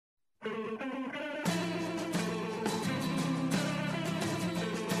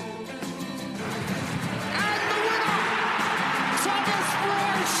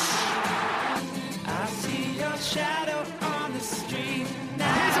Shadow on the street.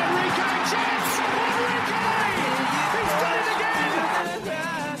 Now here's Enrique, chance! Enrique! He's done it again!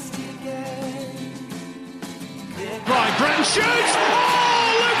 Right, Breton shoots!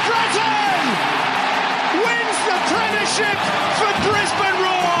 Oh, Luke Breton! Wins the premiership for Brisbane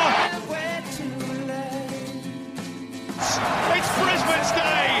Roar! It's Brisbane's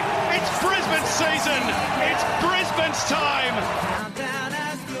day! It's Brisbane's season! It's Brisbane's time! Down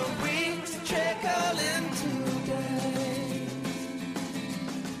as the weeks trickle into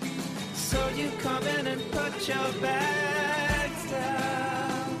so you come in and put your bags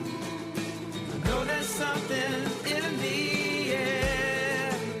down. I know there's something in the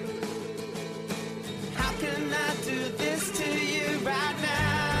air. How can I do this to you right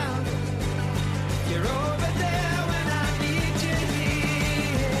now? You're over there when I need you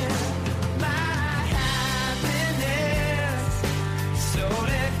here. My happiness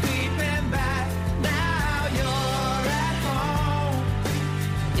slowly creeping back. Now you're at home.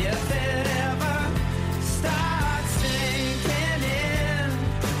 If it ever starts sinking in,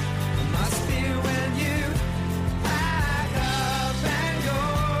 it must be when you pack up and go.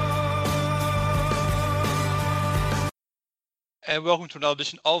 And welcome to another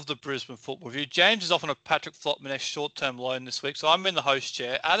edition of the Brisbane Football Review. James is off on a Patrick Flopman short-term loan this week, so I'm in the host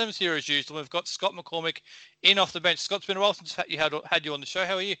chair. Adam's here as usual. We've got Scott McCormick in off the bench. Scott, it's been a while since had you on the show.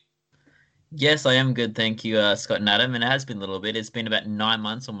 How are you? Yes, I am good. Thank you, Scott and Adam. And it has been a little bit. It's been about 9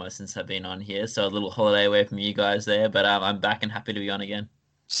 months almost since I've been on here. So a little holiday away from you guys there. But I'm back and happy to be on again.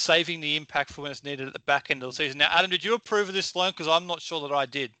 Saving the impact for when it's needed at the back end of the season. Now, Adam, did you approve of this loan? Because I'm not sure that I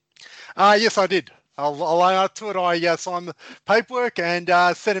did. Yes, I did. I'll own up to it. I signed the paperwork and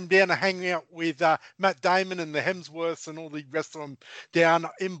set him down to hang out with Matt Damon and the Hemsworths and all the rest of them down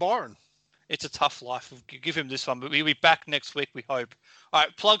in Byron. It's a tough life. We'll give him this one, but we'll be back next week, we hope. All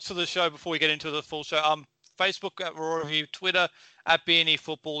right, plugs to the show before we get into the full show. Facebook at Roar Review, Twitter at BNE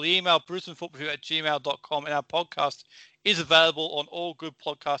Football, the email brisbanefootballreview@gmail.com, and our podcast is available on all good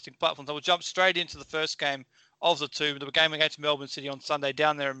podcasting platforms. I will jump straight into the first game of the two, the game against Melbourne City on Sunday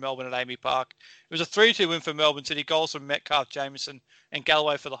down there in Melbourne at Amy Park. It was a 3-2 win for Melbourne City, goals from Metcalf, Jameson, and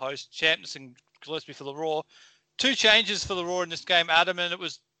Galloway for the host, Champness and Gillespie for the Roar. Two changes for the Roar in this game, Adam, and it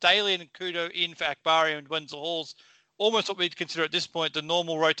was Daly and Kudo in for Akbari and Wenzel Halls. Almost what we'd consider at this point the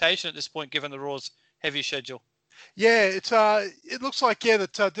normal rotation at this point, given the Roar's heavy schedule. Yeah, it looks like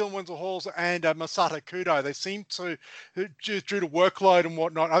that Dylan Wenzel Halls and Masato Kudo, they seem to, due to workload and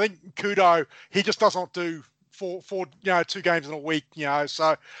whatnot. I think Kudo, he just does not do for 2 games in a week,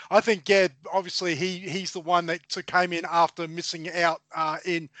 So I think obviously he's the one that came in after missing out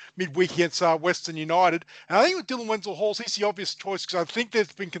in midweek against Western United. And I think with Dylan Wenzel Halls, he's the obvious choice because I think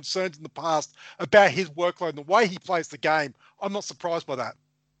there's been concerns in the past about his workload and the way he plays the game. I'm not surprised by that.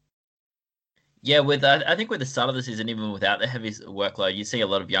 Yeah, I think with the start of the season, even without the heavy workload, you see a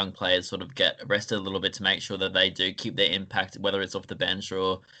lot of young players sort of get rested a little bit to make sure that they do keep their impact, whether it's off the bench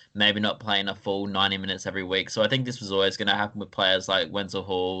or maybe not playing a full 90 minutes every week. So I think this was always going to happen with players like Wenzel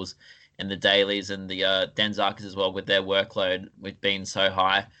Halls and the Dailies and the Denzakis as well, with their workload with being so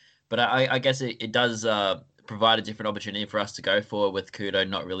high. But I guess it does provide a different opportunity for us to go forward with Kudo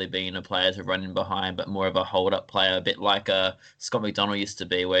not really being a player to run in behind, but more of a hold-up player, a bit like Scott McDonald used to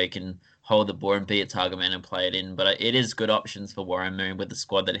be, where he can hold the ball and be a target man and play it in. But it is good options for Warren Moon with the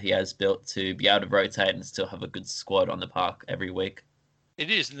squad that he has built to be able to rotate and still have a good squad on the park every week.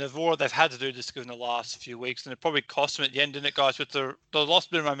 It is, and they've had to do this given the last few weeks, and it probably cost them at the end, didn't it, guys, with the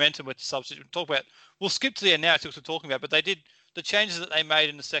lost bit of momentum with the substitute. We'll skip to the end now, because we're talking about, but they did, the changes that they made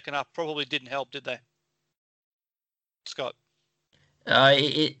in the second half probably didn't help, did they? Scott?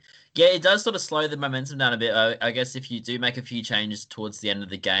 It does sort of slow the momentum down a bit. I guess if you do make a few changes towards the end of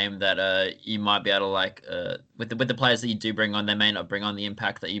the game, that you might be able to with the players that you do bring on, they may not bring on the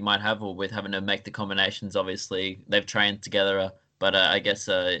impact that you might have, or with having to make the combinations. Obviously, they've trained together, but I guess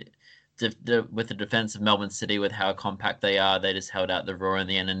with the defense of Melbourne City, with how compact they are, they just held out the Roar in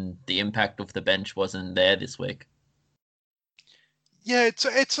the end, and the impact of the bench wasn't there this week. Yeah,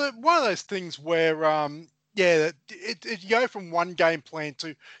 it's one of those things where you go from one game plan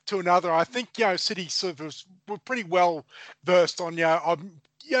to another. I think City sort of were pretty well versed on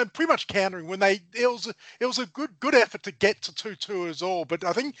pretty much countering when it was a good effort to get to 2-2 as all. But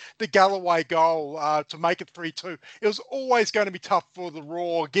I think the Galloway goal to make it 3-2, it was always going to be tough for the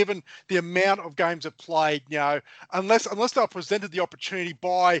Roar, given the amount of games they've played. Unless they were presented the opportunity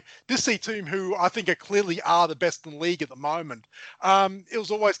by this C team, who I think clearly are the best in the league at the moment. It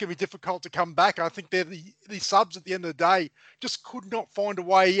was always going to be difficult to come back. I think they're the subs at the end of the day just could not find a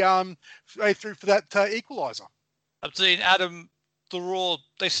way through for that equaliser. I've seen Adam. The Roar,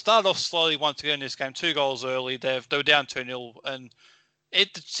 they started off slowly once again in this game, 2 goals early. They were down 2-0, and the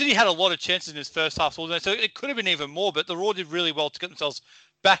City had a lot of chances in this first half, so it could have been even more, but the Roar did really well to get themselves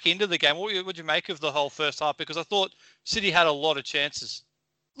back into the game. What would you make of the whole first half? Because I thought City had a lot of chances.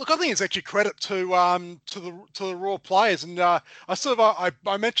 Look, I think it's actually credit to the Raw players, and I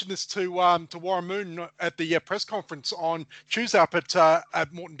mentioned this to Warren Moon at the press conference on Tuesday up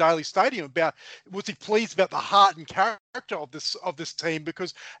at Moreton Daily Stadium about was he pleased about the heart and character of this team,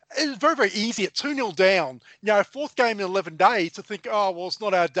 because it was very, very easy at 2-0 down, 4th game in 11 days to think, oh well, it's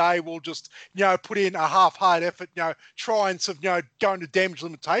not our day, we'll just put in a half-hearted effort, try and sort of go into damage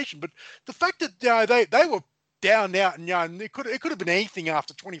limitation. But the fact that they were down out, and it could have been anything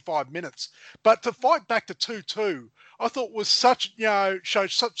after 25 minutes. But to fight back to 2-2, I thought was showed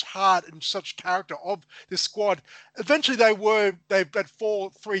such heart and such character of this squad. Eventually they had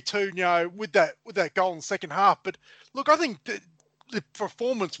 4-3-2, with that goal in the second half. But look, I think the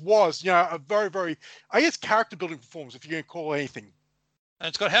performance was, a very, very, I guess, character building performance, if you're going to call it anything.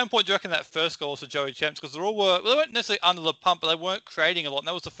 And Scott, how important do you reckon that first goal was to Joey Champs? Because they weren't necessarily under the pump, but they weren't creating a lot. And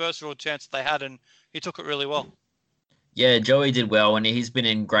that was the first real chance they had, and he took it really well. Yeah, Joey did well, and he's been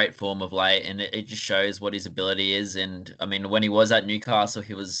in great form of late, and it just shows what his ability is. And I mean, when he was at Newcastle,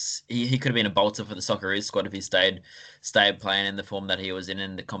 he could have been a bolter for the Socceroos squad if he stayed playing in the form that he was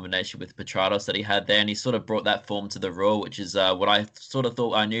in the combination with Petratos that he had there. And he sort of brought that form to the Raw, which is what I sort of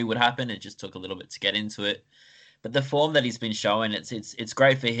thought I knew would happen. It just took a little bit to get into it. But the form that he's been showing, it's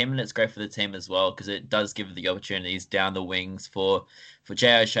great for him and it's great for the team as well, because it does give the opportunities down the wings for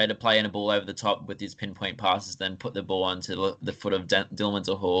Jay O'Shea to play in a ball over the top with his pinpoint passes, then put the ball onto the foot of Dylan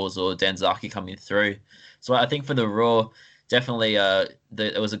Windsor-Hawes or Dan Zaki coming through. So I think for the Raw, definitely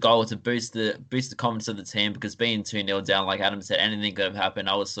it was a goal to boost the confidence of the team, because being 2-0 down, like Adam said, anything could have happened.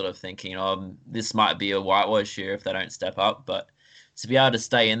 I was sort of thinking, this might be a whitewash here if they don't step up, but to be able to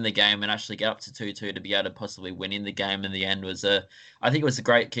stay in the game and actually get up to 2-2 to be able to possibly win in the game in the end I think it was a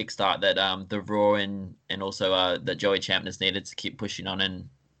great kickstart that the Raw and also that Joey Champness needed to keep pushing on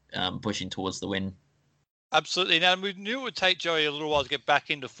and pushing towards the win. Absolutely. Now, we knew it would take Joey a little while to get back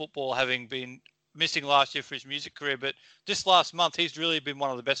into football, having been missing last year for his music career, but this last month he's really been one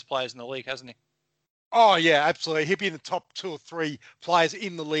of the best players in the league, hasn't he? Oh yeah, absolutely. He'd be in the top 2 or 3 players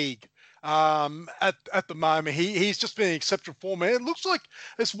in the league. At the moment, he's just been in exceptional form, and it looks like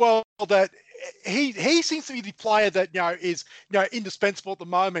as well that he seems to be the player that is indispensable at the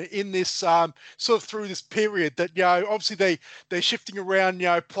moment in this sort of through this period that obviously they're shifting around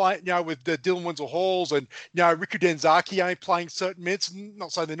playing with the Dylan Windsor-Hawes and Riku Denzaki ain't playing certain minutes.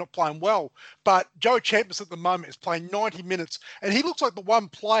 Not saying they're not playing well, but Joe Champness at the moment is playing 90 minutes, and he looks like the one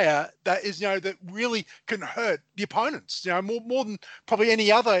player that is that really can hurt the opponents more than probably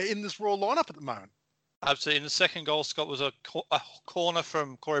any other in this Raw lineup at the moment. Absolutely. And the second goal, Scott, was a corner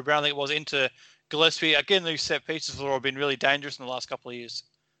from Corey Brown. I think it was into Gillespie. Again, these set pieces for the Raw have been really dangerous in the last couple of years.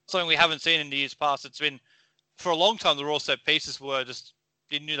 Something we haven't seen in the years past. It's been, for a long time, the Raw set pieces were just,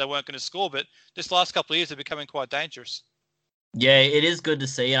 you knew they weren't going to score, but this last couple of years, they're becoming quite dangerous. Yeah, it is good to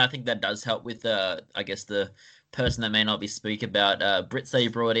see, and I think that does help with, I guess, the person that may not be speak about Brits they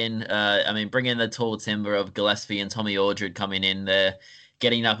brought in. Bringing the tall timber of Gillespie and Tommy Aldred coming in there,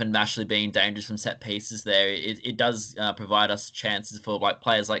 getting up and actually being dangerous from set pieces there, it does provide us chances for like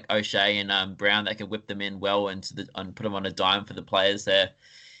players like O'Shea and Brown that can whip them in well and put them on a dime for the players there.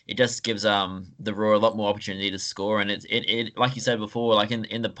 It just gives the Raw a lot more opportunity to score, and it like you said before, like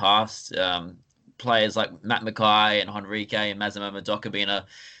in the past, players like Matt Mackay and Henrique and Massimo Madoka being a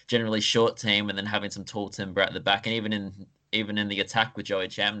generally short team, and then having some tall timber at the back, and even in the attack with Joey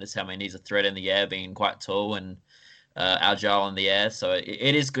Champness, he's a threat in the air, being quite tall and agile in the air. So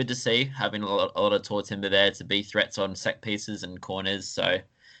it is good to see having a lot of tall timber there to be threats on set pieces and corners. So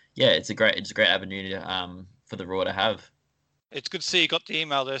yeah, it's a great avenue for the Raw to have. It's good to see you got the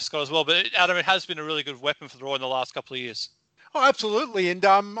email there, Scott, as well. But Adam, it has been a really good weapon for the Raw in the last couple of years. Oh, absolutely, and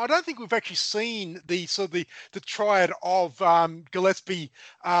I don't think we've actually seen the triad of Gillespie,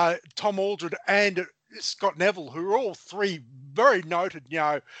 Tom Aldred, and Scott Neville, who are all three very noted,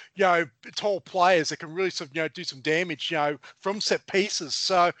 tall players that can really sort of, do some damage, from set pieces.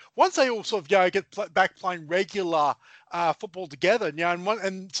 So once they all sort of, get back playing regular football together,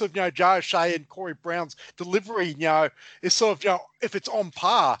 and sort of, Joe O'Shea and Corey Brown's delivery, is sort of, if it's on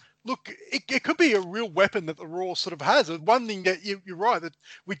par, look, it could be a real weapon that the Raw sort of has. One thing that you're right, that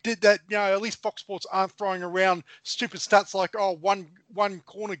we did that, at least Fox Sports aren't throwing around stupid stats like, one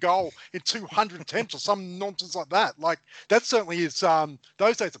corner goal in 200 attempts or some nonsense like that. Like, that certainly is,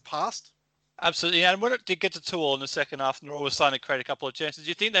 those days are past. Absolutely. And when it did get to 2-2 in the second half and the Raw was starting to create a couple of chances, do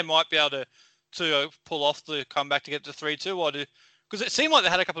you think they might be able to pull off the comeback to get to 3-2? Or because it seemed like they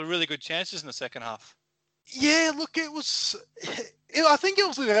had a couple of really good chances in the second half. Yeah, look, I think it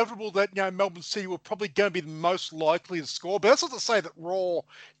was inevitable that, Melbourne City were probably going to be the most likely to score. But that's not to say that Raw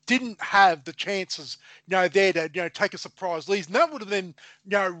didn't have the chances, there to, take a surprise lead. And that would have then,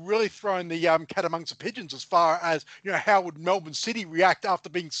 really thrown the cat amongst the pigeons as far as, how would Melbourne City react after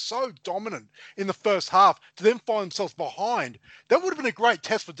being so dominant in the first half to then find themselves behind. That would have been a great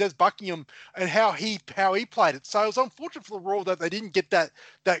test for Des Buckingham and how he played it. So it was unfortunate for the Raw that they didn't get that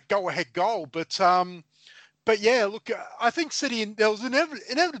go-ahead goal. But yeah, look, I think City, there was an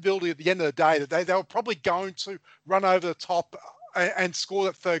inevitability at the end of the day that they were probably going to run over the top and score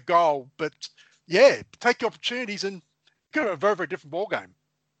that third goal. But yeah, take the opportunities and go to a very, very different ball game.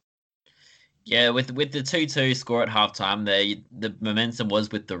 Yeah, with the 2-2 score at halftime, the momentum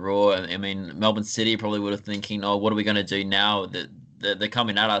was with the Raw. I mean, Melbourne City probably would have thinking, oh, what are we going to do now? They're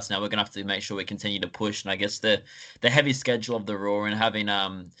coming at us now. We're going to have to make sure we continue to push. And I guess the heavy schedule of the Raw and having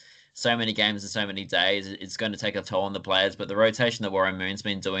so many games in so many days, it's going to take a toll on the players. But the rotation that Warren Moon's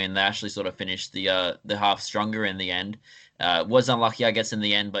been doing, they actually sort of finished the half stronger in the end. Was unlucky, I guess, in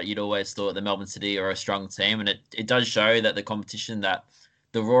the end, but you'd always thought the Melbourne City are a strong team. And it does show that the competition, that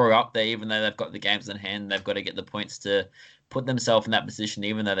the Raw are up there, even though they've got the games in hand, they've got to get the points to put themselves in that position.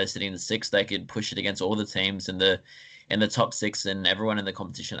 Even though they're sitting in the sixth, they could push it against all the teams in the top six and everyone in the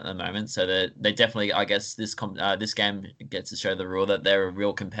competition at the moment. So they definitely, I guess, this game gets to show the Raw that they're a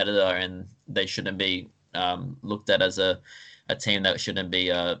real competitor and they shouldn't be looked at as a team that shouldn't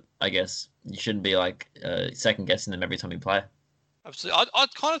be, I guess, you shouldn't be like second guessing them every time you play. Absolutely. I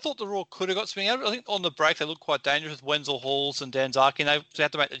kind of thought the Raw could have got something out of it. I think on the break they looked quite dangerous with Wenzel Halls and Dan Zarkin. They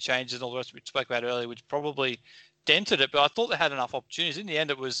had to make the changes and all the rest we spoke about earlier, which probably dented it. But I thought they had enough opportunities. In the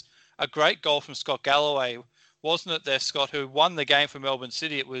end, it was a great goal from Scott Galloway. Wasn't it there, Scott, who won the game for Melbourne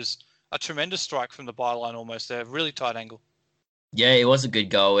City? It was a tremendous strike from the byline almost there. Really tight angle. Yeah, it was a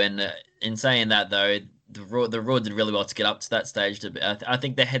good goal. And in saying that, though, the Raw did really well to get up to that stage. I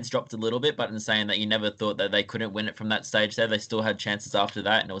think their heads dropped a little bit, but in saying that, you never thought that they couldn't win it from that stage there. They still had chances after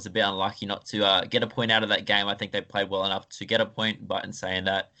that, and it was a bit unlucky not to get a point out of that game. I think they played well enough to get a point, but in saying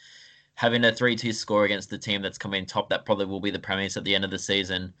that, having a 3-2 score against the team that's coming top, that probably will be the premiers at the end of the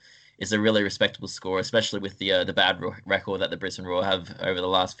season, is a really respectable score, especially with the bad record that the Brisbane Roar have over the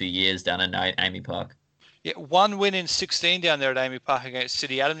last few years down in AAMI Park. Yeah, one win in 16 down there at AAMI Park against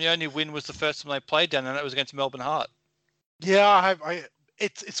City. Adam, the only win was the first time they played down there, and that was against Melbourne Heart. Yeah,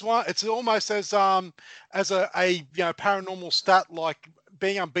 it's almost as a paranormal stat like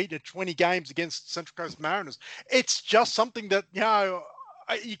being unbeaten at 20 games against Central Coast Mariners. It's just something that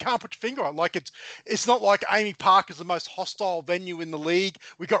you can't put your finger on. Like it's not like AAMI Park is the most hostile venue in the league.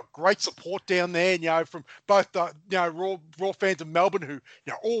 We got great support down there, from both the Raw fans of Melbourne who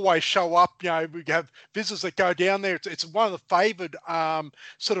always show up. We have visitors that go down there. It's one of the favoured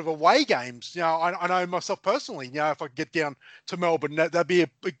sort of away games. I know myself personally. If I get down to Melbourne, that'd be a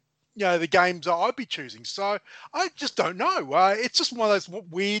big. The games I'd be choosing. So I just don't know. It's just one of those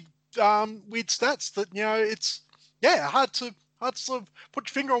weird stats that it's hard to sort of put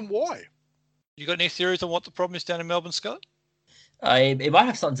your finger on why. You got any theories on what the problem is down in Melbourne, Scott? It might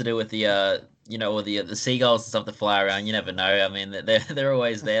have something to do with the or the seagulls and stuff that fly around. You never know. I mean, they're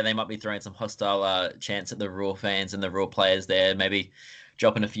always there. They might be throwing some hostile chants at the Raw fans and the Raw players there. Maybe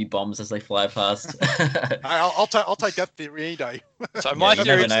dropping a few bombs as they fly past. I'll take that theory any day. So my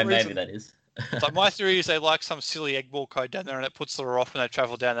theory, you never know. Maybe that is. So my theory is they like some silly egg ball code down there, and it puts the Raw off when they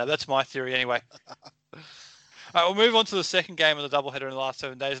travel down there. That's my theory anyway. All right, we'll move on to the second game of the doubleheader in the last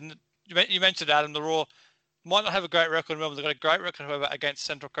 7 days. And you mentioned, Adam, the Raw might not have a great record in Melbourne. They've got a great record, however, against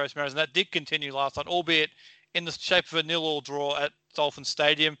Central Coast Mariners, and that did continue last night, albeit in the shape of a 0-0 draw at Dolphin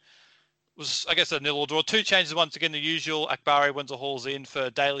Stadium. It was, I guess, a 0-0 draw. Two changes once again, the usual. Akbari Wenzel Halls in for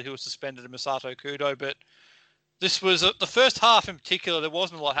Daly, who was suspended, and Masato Kudo. But this was the first half in particular. There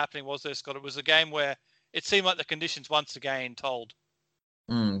wasn't a lot happening, was there, Scott? It was a game where it seemed like the conditions once again told.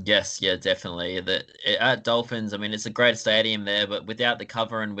 Yes, yeah, definitely. At Dolphins, I mean, it's a great stadium there, but without the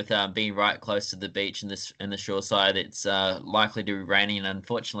cover and with being right close to the beach and the shore side, it's likely to be raining. And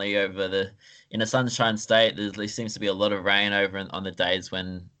unfortunately, in a sunshine state, there seems to be a lot of rain on the days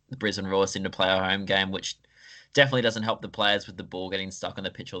when the Brisbane Roar seem to play our home game, which definitely doesn't help the players with the ball getting stuck on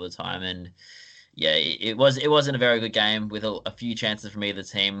the pitch all the time. And yeah, it wasn't a very good game with a few chances from either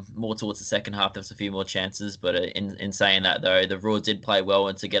team. More towards the second half, there was a few more chances. But in saying that though, the Raw did play well,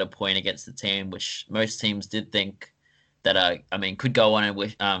 and to get a point against the team, which most teams did think that I mean could go on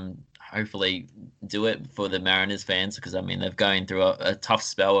and hopefully do it for the Mariners fans, because I mean they've going through a tough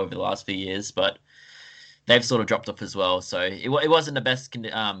spell over the last few years, but they've sort of dropped off as well. So it wasn't the best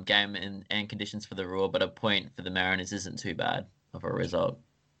game and conditions for the Raw, but a point for the Mariners isn't too bad of a result.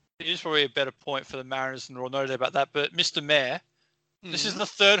 It is probably a better point for the Mariners than Raw, no doubt about that. But Mr. Mayor, this is the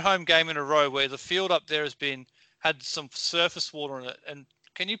third home game in a row where the field up there had some surface water on it. And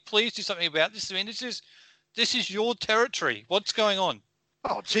can you please do something about this? I mean, this is your territory. What's going on?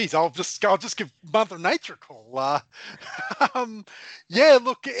 Oh, geez, I'll just give Mother Nature a call. Yeah,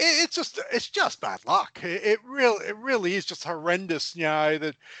 look, it's just bad luck. It really is just horrendous.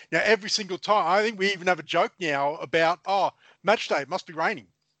 That every single time. I think we even have a joke now about match day must be raining.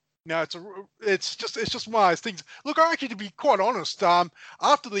 No, it's just one of those things. Look, actually, to be quite honest,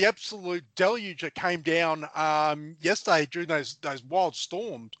 after the absolute deluge that came down yesterday during those wild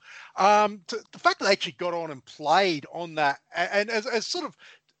storms, the fact that they actually got on and played on that, and as sort of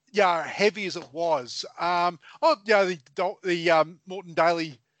heavy as it was, the Moreton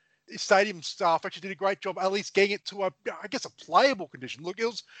Daily Stadium staff actually did a great job at least getting it to a playable condition. Look,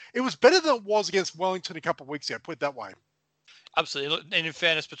 it was better than it was against Wellington a couple of weeks ago. Put it that way. Absolutely. And in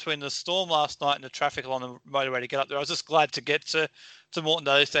fairness, between the storm last night and the traffic along the motorway to get up there, I was just glad to get to Moreton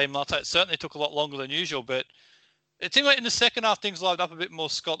Daily Stadium last night. It certainly took a lot longer than usual, but it seemed like in the second half things lived up a bit more.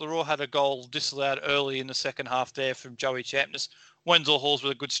 Scott, the Raw had a goal disallowed early in the second half there from Joey Champness. Wenzel Halls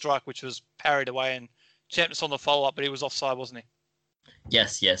with a good strike, which was parried away, and Champness on the follow-up, but he was offside, wasn't he?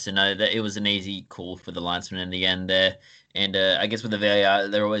 Yes, and it was an easy call for the linesman in the end there. And I guess with the VAR,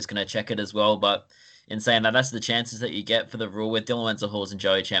 they're always going to check it as well, but in saying that, that's the chances that you get for the Rule with Dylan Wenzel-Halls and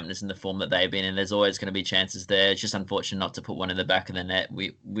Joey Champness in the form that they've been in. There's always going to be chances there. It's just unfortunate not to put one in the back of the net.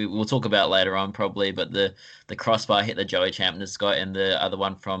 We'll talk about later on probably, but the crossbar hit that Joey Champness got, and the other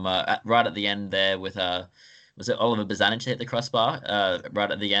one from right at the end there with was it Oliver Bozanic hit the crossbar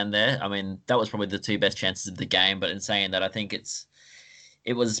right at the end there? I mean, that was probably the two best chances of the game. But in saying that, I think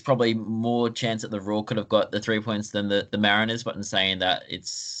it was probably more chance that the Raw could have got the 3 points than the Mariners. But in saying that,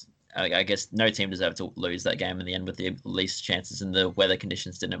 I guess no team deserved to lose that game in the end with the least chances, and the weather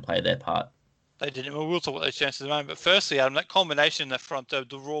conditions didn't play their part. They didn't. We'll talk about those chances in a moment. But firstly, Adam, that combination in the front, the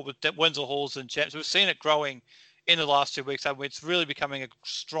Raw with Wenzel Halls and Champs, we've seen it growing in the last 2 weeks. It's really becoming a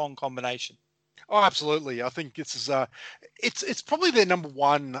strong combination. Oh, absolutely. I think this is it's probably their number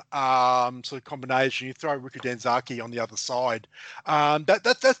one sort of combination. You throw Riku Denzaki on the other side.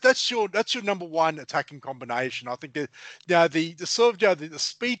 That's your number one attacking combination. I think that the sort of the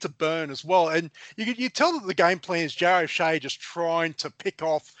speed to burn as well, and you tell that the game plan is Jarrod Shea just trying to pick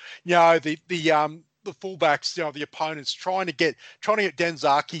off the fullbacks, the opponents, trying to get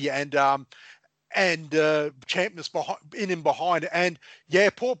Denzaki and Champness behind. And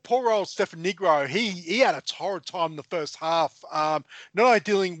poor old Stefan Negro, he had a torrid time in the first half, not only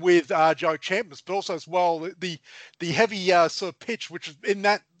dealing with Joe Champness, but also as well the heavy sort of pitch, which is in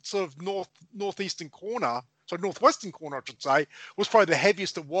that sort of northwestern corner, I should say, was probably the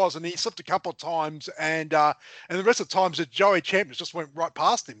heaviest it was, and he slipped a couple of times, and the rest of the times that Joey Champness just went right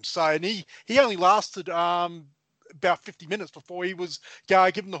past him. So, and he only lasted about 50 minutes before he was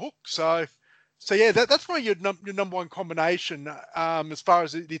given the hook. So yeah, that's probably your number one combination as far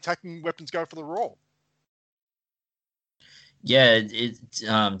as the attacking weapons go for the Raw. Yeah,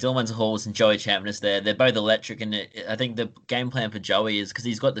 Dylan Wenzel-Halls and Joey Champness there. They're both electric, and I think the game plan for Joey is because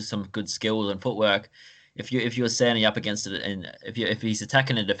he's got some good skills and footwork. If you're standing up against it, and if he's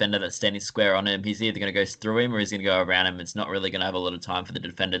attacking a defender that's standing square on him, he's either going to go through him or he's going to go around him. It's not really going to have a lot of time for the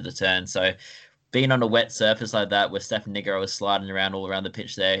defender to turn. So being on a wet surface like that, where Stefan Negro was sliding around all around the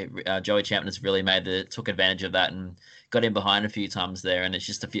pitch there, Joey Champness really took advantage of that and got in behind a few times there. And it's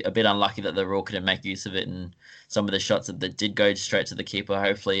just a bit unlucky that the Raw couldn't make use of it. And some of the shots that did go straight to the keeper,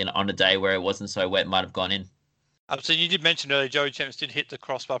 hopefully, and on a day where it wasn't so wet, might have gone in. So you did mention earlier, Joey Champness did hit the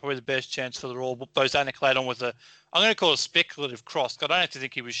crossbar, probably the best chance for the Raw. Bozanic laid on with I'm going to call it a speculative cross. I don't actually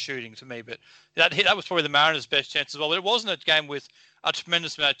think he was shooting to me, but that was probably the Mariners' best chance as well. But it wasn't a game with a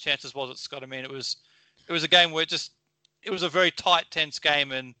tremendous amount of chances, was it, Scott? I mean, it was a game where it was a very tight, tense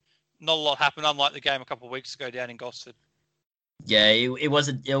game, and not a lot happened, unlike the game a couple of weeks ago down in Gosford. Yeah, it was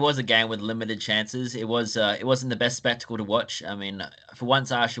a game with limited chances. It wasn't the best spectacle to watch. I mean, for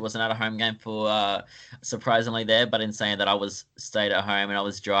once, I actually wasn't at a home game for surprisingly there. But in saying that, I was stayed at home and I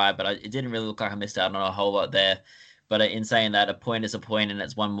was dry, but it didn't really look like I missed out on a whole lot there. But in saying that, a point is a point, and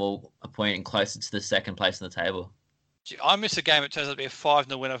it's one more a point and closer to the second place on the table. Gee, I missed a game. It turns out to be a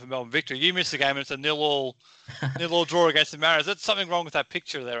 5-0 win over Melbourne victory. You missed a game, and it's a 0-0 draw against the Mariners. That's something wrong with that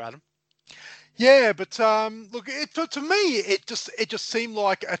picture there, Adam. Yeah, but look, to me, it just seemed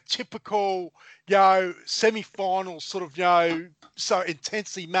like a typical, semi-final sort of, so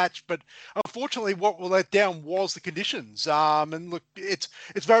intensely matched. But unfortunately, what will let down was the conditions. And look, it's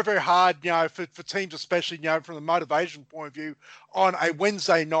very, very hard, for teams, especially, from the motivation point of view, on a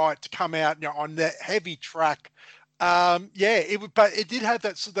Wednesday night to come out, on that heavy track. It would, but it did have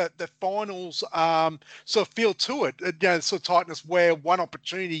that the finals sort of feel to it, sort of tightness where one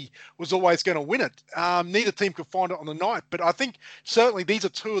opportunity was always going to win it. Neither team could find it on the night, but I think certainly these are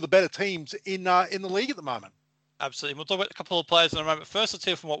two of the better teams in the league at the moment. Absolutely. We'll talk about a couple of players in a moment. First, let's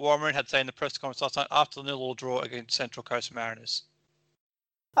hear from what Warren Moon had to say in the press conference last night after the 0-0 draw against Central Coast Mariners.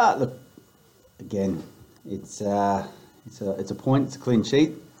 Look, again, it's a point. It's a clean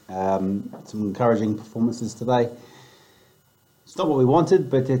sheet. Some encouraging performances today. It's not what we wanted,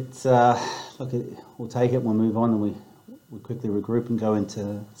 but it's we'll take it. We'll move on, and we quickly regroup and go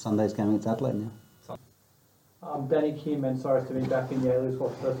into Sunday's game against Adelaide now. Danny Kim and Cyrus to be back in the A-League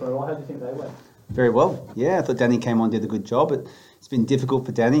squad first one. How do you think they went? Very well. Yeah, I thought Danny came on, did a good job. It's been difficult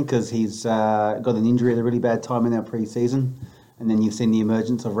for Danny because he's got an injury at a really bad time in our pre-season, and then you've seen the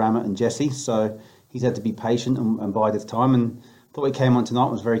emergence of Ramit and Jesse, so he's had to be patient and bide his time. And I thought he came on tonight,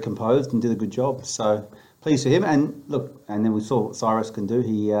 was very composed and did a good job. So pleased for him. And look, and then we saw what Cyrus can do.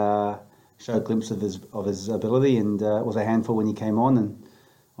 He showed a glimpse of his ability, and was a handful when he came on. And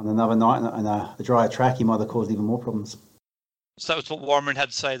on another night and a drier track, he might have caused even more problems. So that was what Warren had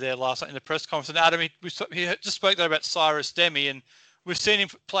to say there last night in the press conference. And Adam, he just spoke there about Cyrus Demi, and we've seen him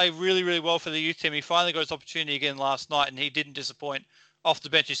play really, really well for the youth team. He finally got his opportunity again last night, and he didn't disappoint off the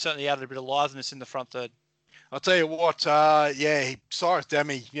bench. He certainly added a bit of liveliness in the front third. I'll tell you what, Cyrus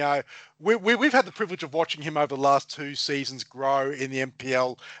Demi, we've had the privilege of watching him over the last 2 seasons grow in the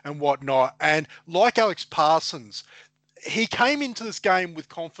NPL and whatnot. And like Alex Parsons, he came into this game with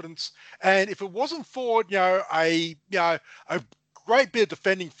confidence. And if it wasn't for, a great bit of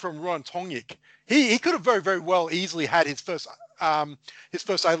defending from Ron Tongyik, he could have very, very well easily had his first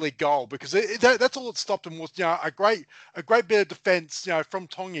A-League goal, because that's all that stopped him was, a great bit of defense, from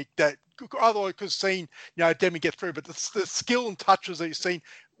Tongyik that otherwise could have seen, Demi get through. But the skill and touches that you've seen,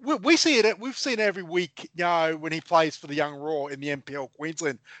 we see it. We've seen it every week, when he plays for the Young Raw in the NPL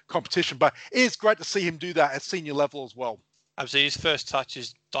Queensland competition. But it is great to see him do that at senior level as well. Absolutely, his first touch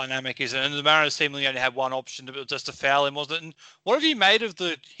is dynamic, isn't it? And the Mariners seemingly only had one option to just to foul him, wasn't it? And what have you made of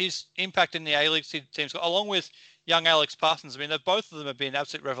his impact in the A-League teams, along with young Alex Parsons? I mean, both of them have been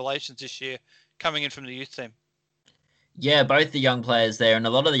absolute revelations this year, coming in from the youth team. Yeah, both the young players there, and a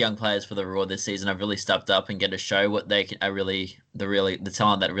lot of the young players for the Raw this season have really stepped up and get to show what they can, the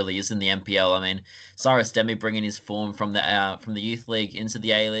talent that really is in the NPL. I mean, Cyrus Demi bringing his form from the youth league into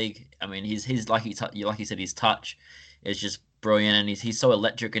the A League. I mean, he's like you said, his touch is just brilliant, and he's so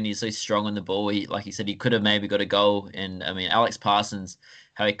electric and he's so strong on the ball. Like you said, he could have maybe got a goal. And I mean, Alex Parsons,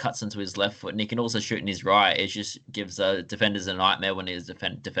 how he cuts into his left foot, and he can also shoot in his right. It just gives defenders a nightmare when he's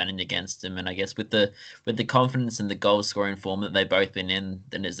defending against him. And I guess with the confidence and the goal scoring form that they've both been in,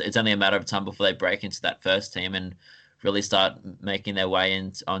 then it's only a matter of time before they break into that first team and really start making their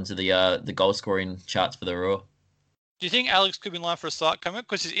way onto the goal scoring charts for the Raw. Do you think Alex could be in line for a start coming up?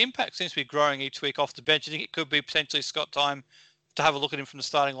 Because his impact seems to be growing each week off the bench. Do you think it could be potentially Scott time to have a look at him from the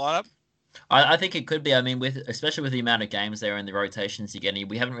starting lineup? I think it could be. I mean, especially with the amount of games there and the rotations you're getting,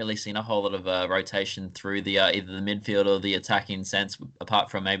 we haven't really seen a whole lot of rotation through the either the midfield or the attacking sense, apart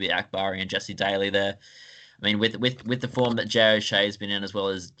from maybe Akbari and Jesse Daly there. I mean, with the form that Jay O'Shea's been in, as well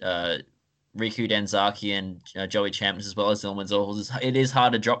as Riku Denzaki and Joey Champions, as well as Dylan Wenzels, it is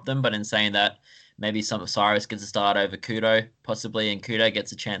hard to drop them. But in saying that, maybe some of Cyrus gets a start over Kudo, possibly, and Kudo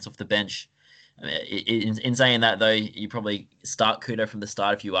gets a chance off the bench. I mean, in saying that, though, you probably start Kudo from the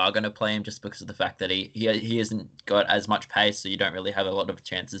start if you are going to play him, just because of the fact that he hasn't got as much pace, so you don't really have a lot of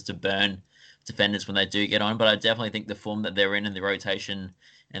chances to burn defenders when they do get on. But I definitely think the form that they're in and the rotation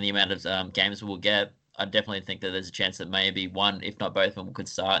and the amount of games we'll get, I definitely think that there's a chance that maybe one, if not both of them, could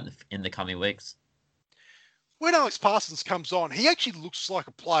start in the coming weeks. when Alex Parsons comes on, he actually looks like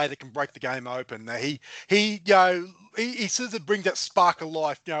a player that can break the game open. He sort of brings that spark of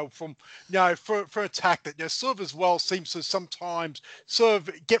life, for attack that, sort of as well seems to sometimes sort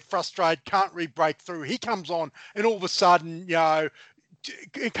of get frustrated, can't really break through. He comes on and all of a sudden,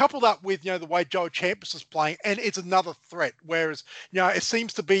 couple that with the way Joe Champus is playing, and it's another threat. Whereas it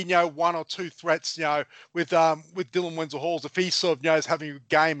seems to be one or two threats with Dylan Wenzel-Halls if he sort of is having a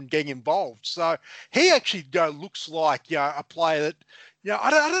game and getting involved. So he actually looks like a player that I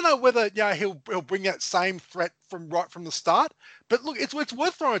don't know whether he'll bring that same threat from the start. But look, it's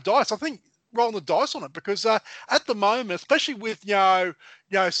worth throwing a dice. I think rolling the dice on it because at the moment, especially with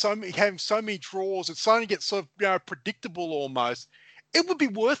having so many draws, it's starting to get sort of predictable almost. It would be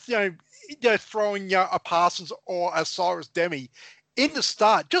worth throwing a Parsons or a Cyrus Demi in the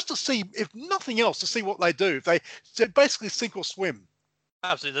start just to see, if nothing else, to see what they do. If they basically sink or swim.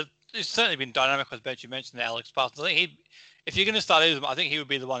 Absolutely, it's certainly been dynamic with bench. You mentioned Alex Parsons. I think if you're going to start either of them, I think he would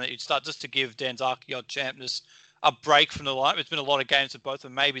be the one that you'd start just to give Dan Zaaki or Champness a break from the lineup. It's been a lot of games with both of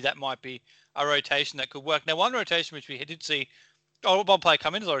them. Maybe that might be a rotation that could work. Now, one rotation which we did see, one player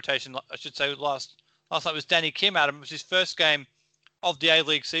come into the rotation, I should say, last night was Danny Kim. Adam, it was his first game of the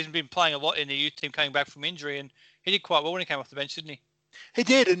A-League season, been playing a lot in the youth team coming back from injury, and he did quite well when he came off the bench, didn't he? He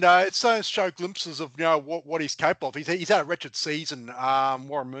did, and it's starting to show glimpses of what he's capable of. He's had a wretched season.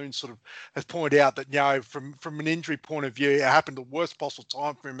 Warren Moon sort of has pointed out that from an injury point of view, it happened the worst possible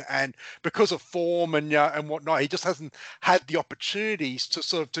time for him, and because of form and whatnot, he just hasn't had the opportunities to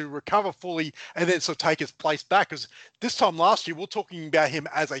sort of to recover fully and then sort of take his place back. Because this time last year, we're talking about him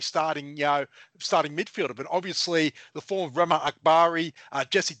as a starting midfielder, but obviously the form of Rama Akbari,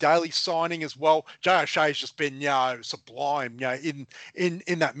 Jesse Daly signing as well. Jay O'Shea's just been sublime,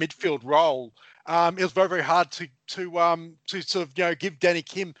 in that midfield role. It was very, very hard to sort of give Danny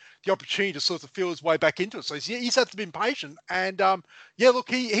Kim the opportunity to sort of feel his way back into it. So he's had to be patient, and look,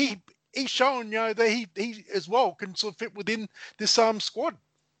 he's shown that he as well can sort of fit within this squad.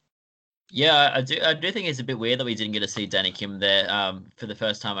 Yeah, I do think it's a bit weird that we didn't get to see Danny Kim there for the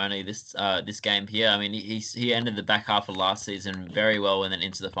first time only this game here. I mean, he ended the back half of last season very well and then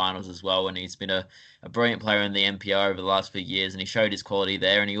into the finals as well. And he's been a brilliant player in the NPL over the last few years, and he showed his quality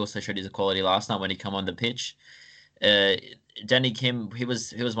there. And he also showed his quality last night when he came on the pitch. Danny Kim, he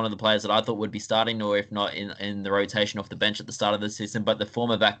was one of the players that I thought would be starting, or if not in the rotation off the bench at the start of the season. But the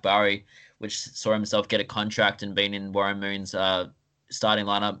former Akbari, which saw himself get a contract and been in Warren Moon's starting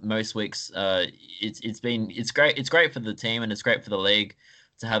lineup most weeks, it's great for the team and it's great for the league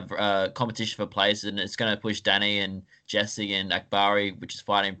to have competition for places, and it's going to push Danny and Jesse and Akbari, which is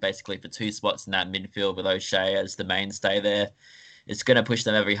fighting basically for two spots in that midfield with O'Shea as the mainstay there. It's going to push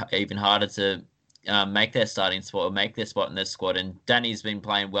them even harder to make their starting spot or make their spot in their squad. And Danny's been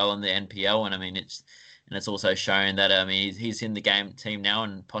playing well in the NPL, and I mean it's also shown that he's in the team now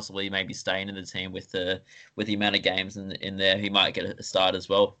and possibly maybe staying in the team with the amount of games in there. He might get a start as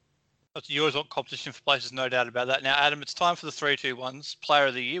well. You always want competition for places, no doubt about that. Now, Adam, it's time for the 3-2-1s Player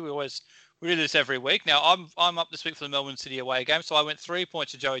of the Year. We do this every week. Now, I'm up this week for the Melbourne City away game, so I went 3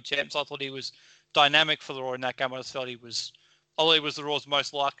 points to Joey Champs. I thought he was dynamic for the Roar in that game. I just felt he was the Roar's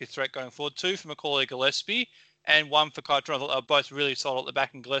most likely threat going forward. 2 for Macaulay Gillespie and 1 for Kai Tron. I thought they were both really solid at the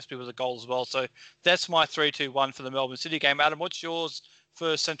back, and Gillespie was a goal as well. So that's my 3-2-1 for the Melbourne City game. Adam, what's yours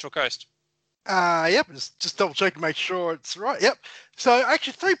for Central Coast? Yep, just double check and make sure it's right. Yep. So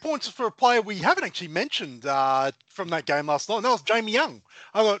actually 3 points for a player we haven't actually mentioned from that game last night. And that was Jamie Young.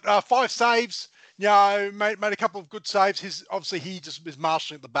 I got 5 saves, made a couple of good saves. He just is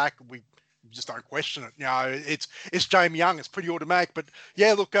marshalling at the back. We just don't question it. It's Jamie Young. It's pretty automatic. But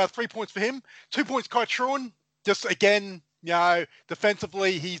yeah, look, 3 points for him. 2 points, Kai Truan. Just again,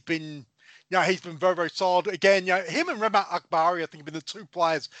 defensively, he's been very, very solid. Again, him and Rama Akbari, I think, have been the 2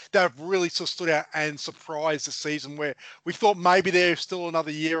 players that have really sort of stood out and surprised this season, where we thought maybe they're still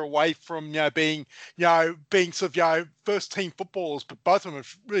another year away from being sort of first team footballers, but both of them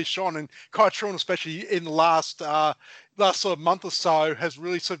have really shone. And Kai Truan, especially in the last sort of month or so, has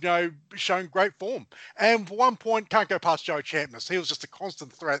really sort of shown great form. And for 1 point, can't go past Joe Champness. He was just a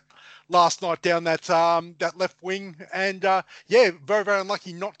constant threat last night down that left wing, and very, very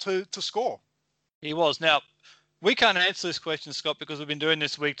unlucky not to score. He was. Now, we can't answer this question, Scott, because we've been doing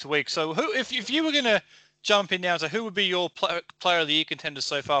this week to week. So if you were going to jump in now, so who would be your player of the year contender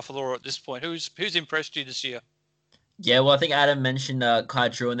so far for Laura at this point? Who's impressed you this year? Yeah, well, I think Adam mentioned Kai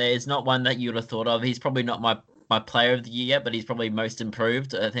Truan there. It's not one that you would have thought of. He's probably not my player of the year yet, but he's probably most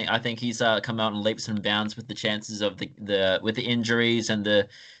improved. I think he's come out in leaps and bounds with the chances of with the injuries and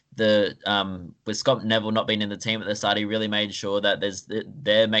with Scott Neville not being in the team at the start. He really made sure that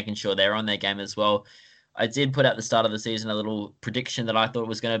they're making sure they're on their game as well. I did put at the start of the season a little prediction that I thought it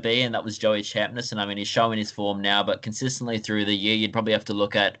was going to be, and that was Joey Champness. And I mean, he's showing his form now, but consistently through the year, you'd probably have to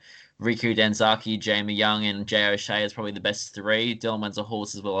look at Riku Denzaki, Jamie Young, and Jay O'Shea as probably the best three. Dylan Wenzel-Hall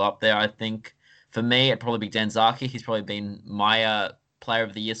as well up there. I think for me, it'd probably be Denzaki. He's probably been my player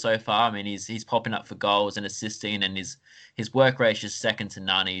of the year so far. I mean, he's popping up for goals and assisting, and his work rate is second to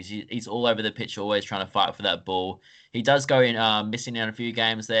none. He's all over the pitch, always trying to fight for that ball. He does go in missing out a few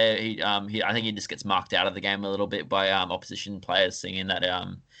games there. I think he just gets marked out of the game a little bit by opposition players, seeing that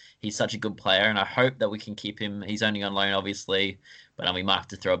he's such a good player, and I hope that we can keep him. He's only on loan, obviously, but we might have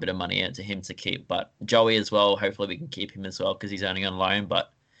to throw a bit of money into him to keep. But Joey as well, hopefully we can keep him as well because he's only on loan.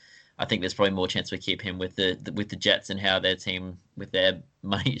 But I think there's probably more chance we keep him with the Jets and how their team with their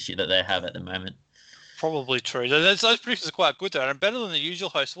money issue that they have at the moment. Probably true. Those predictions are quite good there, and better than the usual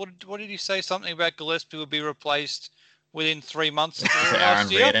host. What did you say? Something about Gillespie would be replaced within 3 months. Aaron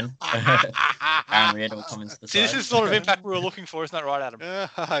Reardon. Aaron Reardon will come into the side. This is the sort of impact we were looking for, isn't that right, Adam?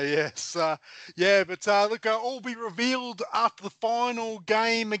 Yes. But look, all be revealed after the final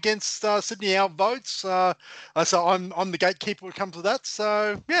game against Sydney Outvotes. So I'm the gatekeeper when it comes to that.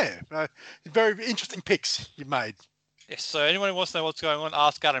 So, very interesting picks you made. Yes, so anyone who wants to know what's going on,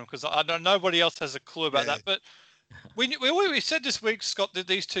 ask Adam, because I know nobody else has a clue about that. But we said this week, Scott, that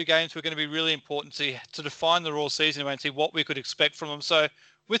these two games were going to be really important to define the Roar season and see what we could expect from them. So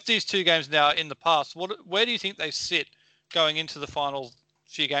with these two games now in the past, where do you think they sit going into the final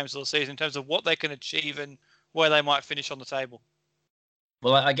few games of the season in terms of what they can achieve and where they might finish on the table?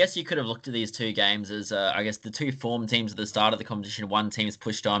 Well, I guess you could have looked at these two games as, I guess, the two form teams at the start of the competition. One team's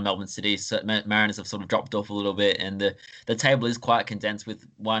pushed on, Melbourne City. So Mariners have sort of dropped off a little bit, and the table is quite condensed with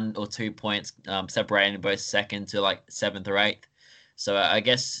 1 or 2 points separating both second to like 7th or 8th. So I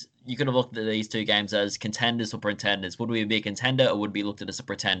guess you could have looked at these two games as contenders or pretenders. Would we be a contender or would we be looked at as a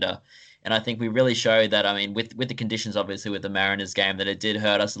pretender? And I think we really showed that, I mean, with the conditions, obviously, with the Mariners game, that it did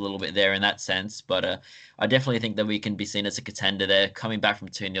hurt us a little bit there in that sense. But I definitely think that we can be seen as a contender there, coming back from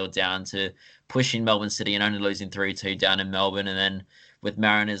 2-0 down to pushing Melbourne City and only losing 3-2 down in Melbourne. And then with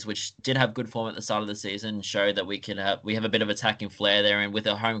Mariners, which did have good form at the start of the season, showed that we have a bit of attacking flair there. And with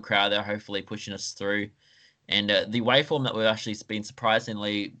a home crowd, they're hopefully pushing us through. And the away form that we've actually been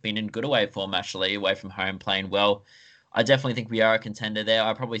surprisingly been in good away form, actually, away from home, playing well. I definitely think we are a contender there.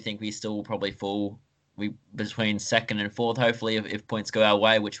 I probably think we still probably fall between 2nd and 4th, hopefully, if points go our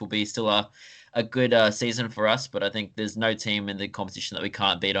way, which will be still a good season for us. But I think there's no team in the competition that we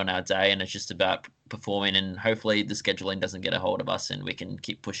can't beat on our day, and it's just about performing, and hopefully the scheduling doesn't get a hold of us and we can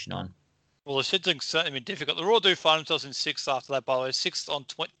keep pushing on. Well, the scheduling certainly been difficult. The Raw do find themselves in 6th after that, by the way, 6th on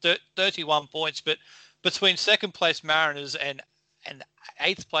 31 points, but between 2nd place Mariners and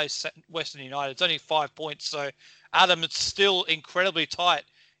 8th place Western United, it's only 5 points. So, Adam, it's still incredibly tight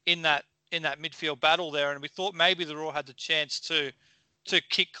in that midfield battle there, and we thought maybe the Raw had the chance to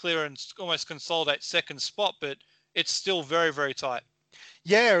kick clear and almost consolidate 2nd spot, but it's still very, very tight.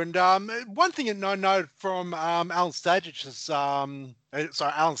 Yeah, and one thing I know from Alan Stajcic is Alan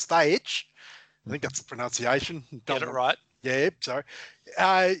Stajcic. I think that's the pronunciation. Get it right. Yeah, sorry.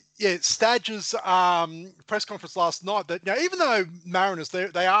 Stadge's press conference last night that even though Mariners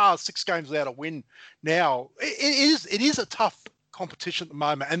they are 6 games without a win now, it is a tough competition at the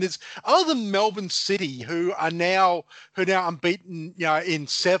moment, and there's other than Melbourne City who are now unbeaten in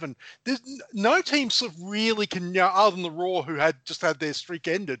 7. There's no team sort of really can other than the Raw who had just had their streak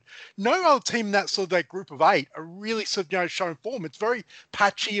ended. No other team in that sort of that group of 8 are really sort of showing form. It's very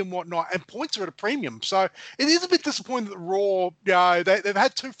patchy and whatnot, and points are at a premium. So it is a bit disappointing that the Raw they've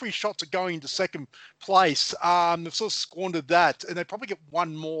had 2 free shots at going into 2nd place. They've sort of squandered that, and they probably get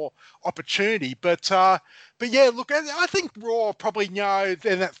one more opportunity. But yeah, look, I think Raw probably in that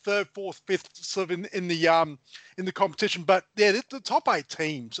 3rd, 4th, 5th sort of in the competition. But yeah, the top 8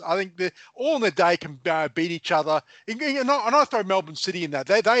 teams, I think they're all in their day can beat each other. And I throw Melbourne City in that.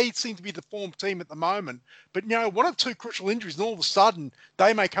 They seem to be the form team at the moment. But 1 or 2 crucial injuries, and all of a sudden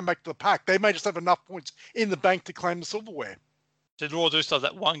they may come back to the pack. They may just have enough points in the bank to claim the silverware. The Raw do still have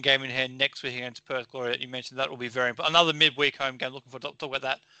that one game in hand next week against Perth Glory that you mentioned. That will be very important. Another midweek home game. Looking forward to talk about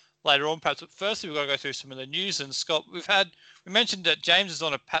that later on, perhaps. But firstly, we've got to go through some of the news. And Scott, we mentioned that James is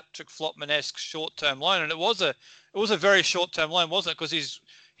on a Patrick Flotman-esque short-term loan, and it was a very short-term loan, wasn't it? Because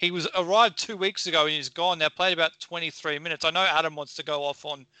he was arrived 2 weeks ago and he's gone now. Played about 23 minutes. I know Adam wants to go off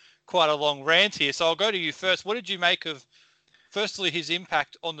on quite a long rant here, so I'll go to you first. What did you make of, firstly, his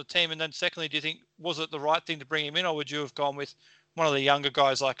impact on the team, and then secondly, do you think was it the right thing to bring him in, or would you have gone with one of the younger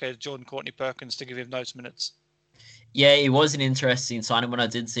guys like Jordan Courtney Perkins to give him those minutes? Yeah, it was an interesting signing. When I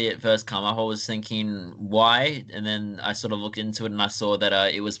did see it first come up, I was thinking why, and then I sort of looked into it and I saw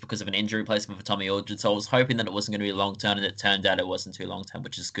that it was because of an injury replacement for Tommy Aldred. So I was hoping that it wasn't going to be long term, and it turned out it wasn't too long term,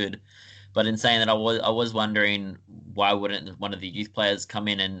 which is good. But in saying that, I was wondering why wouldn't one of the youth players come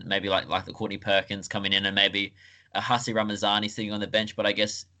in and maybe like the Courtney Perkins coming in and maybe a Hassi Ramazani sitting on the bench. But I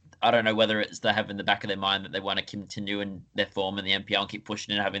guess I don't know whether it's they have in the back of their mind that they want to continue in their form in the NPL and keep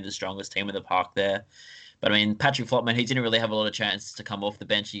pushing and having the strongest team in the park there. But I mean, Patrick Flopman, he didn't really have a lot of chance to come off the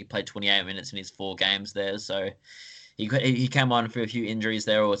bench. He played 28 minutes in his 4 games there, so he came on for a few injuries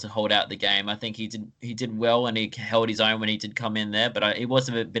there or to hold out the game. I think he did well and he held his own when he did come in there. But it was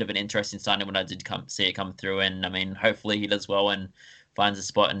a bit of an interesting signing when I did see it come through. And I mean, hopefully he does well and finds a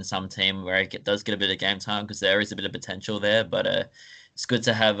spot in some team where he does get a bit of game time because there is a bit of potential there. But it's good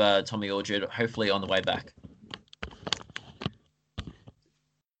to have Tommy Aldred hopefully on the way back.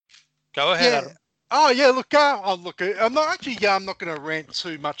 Go ahead, Adam. Oh yeah, look, I'm not going to rant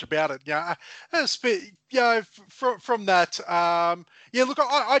too much about it. Yeah, from that, yeah, look,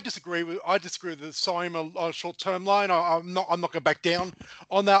 I disagree with the Simon on a short-term loan. I'm not going to back down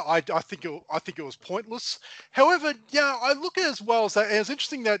on that. I think it was pointless. However, yeah, I look at it as well as that. And it's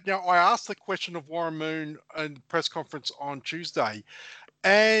interesting that I asked the question of Warren Moon in the press conference on Tuesday.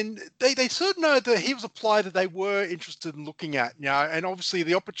 And they sort of know that he was a player that they were interested in looking at, and obviously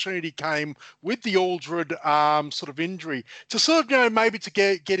the opportunity came with the Aldred sort of injury to sort of, maybe to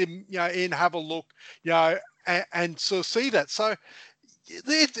get him, in, have a look, and sort of see that. So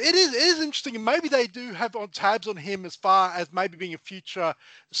it is interesting, and maybe they do have on tabs on him as far as maybe being a future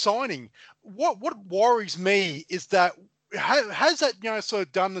signing. What worries me is that has that, sort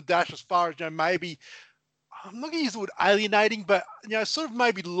of done the dash as far as, maybe, I'm not going to use the word alienating, but, sort of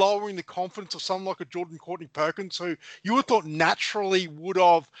maybe lowering the confidence of someone like a Jordan Courtney Perkins, who you would have thought naturally would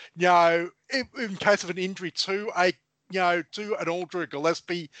have, in case of an injury to an Aldred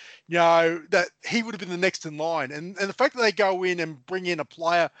Gillespie, that he would have been the next in line. And the fact that they go in and bring in a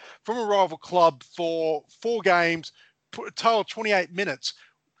player from a rival club for 4 games, a total of 28 minutes,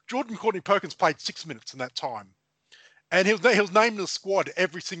 Jordan Courtney Perkins played 6 minutes in that time. And he was named in the squad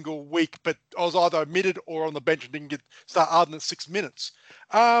every single week, but I was either omitted or on the bench and didn't start other than 6 minutes.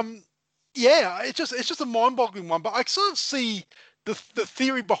 Yeah, it's just a mind-boggling one. But I sort of see the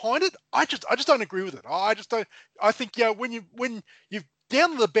theory behind it. I just don't agree with it. I just don't. I think when you've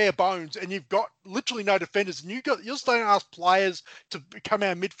down to the bare bones and you've got literally no defenders and you're starting to ask players to come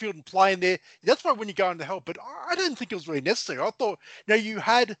out of midfield and play in there. That's why when you go into help. But I didn't think it was really necessary. I thought you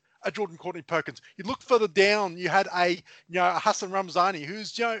had a Jordan Courtney Perkins. You look further down, you had a Hassan Ramzani,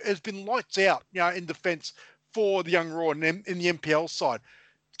 who's has been lights out in defence for the young Raw in the NPL side,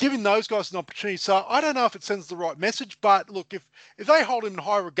 giving those guys an opportunity. So I don't know if it sends the right message, but look, if they hold him in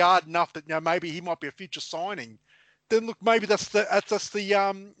high regard enough that maybe he might be a future signing, then look, maybe that's the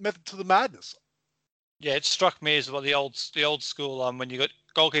method to the madness. Yeah, it struck me as well the old school when you got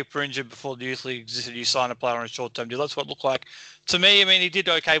goalkeeper injured before the youth league existed, you sign a player on a short-term deal. That's what it looked like to me. I mean, he did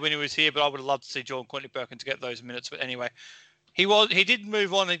okay when he was here, but I would have loved to see Jordan Courtney Perkins get those minutes. But anyway, he did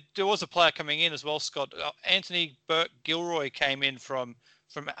move on. There was a player coming in as well, Scott. Anthony Gilroy came in from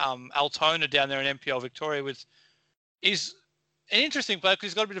Altona down there in NPL Victoria. He's an interesting player because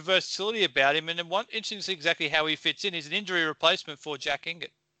he's got a bit of versatility about him, and interesting to see exactly how he fits in. He's an injury replacement for Jack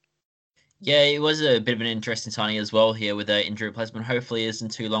Ingot. Yeah, it was a bit of an interesting signing as well here with the injury replacement. Hopefully it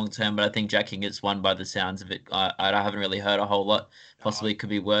isn't too long term, but I think Jack Ingot's one by the sounds of it. I haven't really heard a whole lot. Possibly could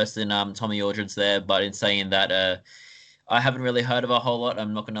be worse than Tommy Aldred's there, but in saying that, I haven't really heard of a whole lot.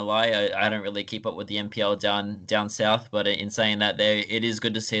 I'm not going to lie. I don't really keep up with the NPL down south, but in saying that, it is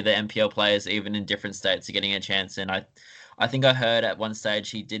good to see the NPL players, even in different states, are getting a chance. And I think I heard at one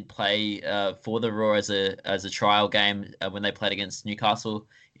stage he did play for the Raw as a trial game when they played against Newcastle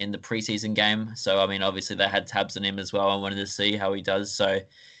in the preseason game. So, I mean, obviously they had tabs on him as well. I wanted to see how he does. So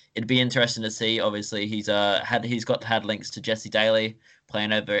it'd be interesting to see. Obviously, he's had links to Jesse Daly,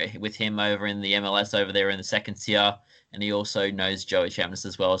 playing over with him over in the MLS over there in the second tier. And he also knows Joey Chamness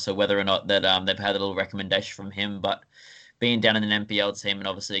as well. So whether or not that they've had a little recommendation from him, but being down in an NPL team and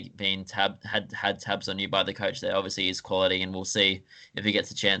obviously being had tabs on you by the coach there, obviously is quality, and we'll see if he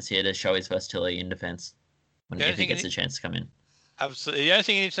gets a chance here to show his versatility in defence if he gets a chance to come in. Absolutely. The only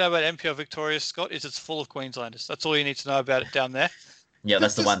thing you need to know about NPL Victoria, Scott, is it's full of Queenslanders. That's all you need to know about it down there. Yeah,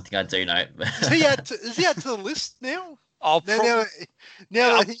 that's the one thing I do know. Is he add to the list now? Now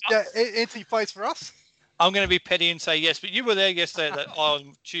that Anthony plays for us? I'm going to be petty and say yes, but you were there yesterday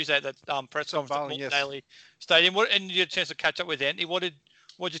on Tuesday at that press conference at Daily Stadium, and you had a chance to catch up with Anthony. What did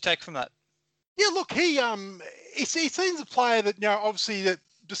you take from that? Yeah, look, he seems a player that obviously that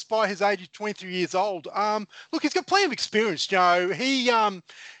despite his age of 23 years old. Look, he's got plenty of experience.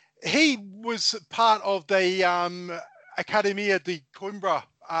 He was part of the Academia de Coimbra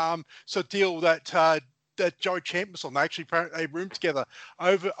deal that Joe Champ was on. They roomed together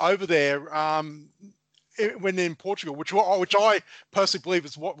over there when in Portugal, which I personally believe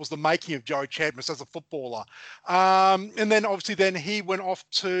is what was the making of Joe Champness as a footballer. And then obviously he went off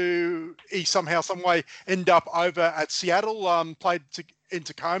he somehow, some way ended up over at Seattle, played in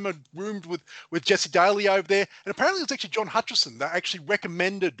Tacoma, roomed with Jesse Daly over there. And apparently it was actually John Hutchison that actually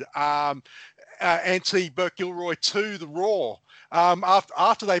recommended Anthony Burke-Gilroy to the Raw.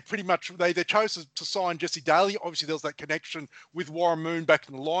 After they pretty much they chose to sign Jesse Daly. Obviously, there was that connection with Warren Moon back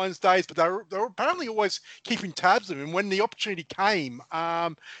in the Lions days, but they were apparently always keeping tabs of him. And when the opportunity came,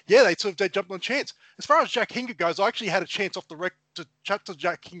 they jumped on a chance. As far as Jack Hingert goes, I actually had a chance to chat to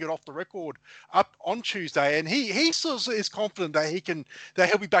Jack Hingert off the record up on Tuesday, and he sort of is confident that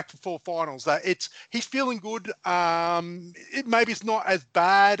he'll be back for 4 finals. That he's feeling good. Maybe it's not as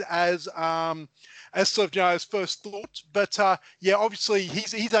bad as sort of his first thoughts, but obviously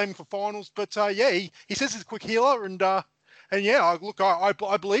he's aiming for finals. But he says he's a quick healer, and I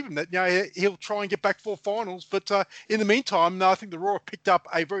believe him that he'll try and get back 4 finals. But in the meantime, I think the Roar picked up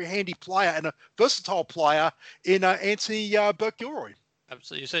a very handy player and a versatile player in Anthony Burke-Gilroy.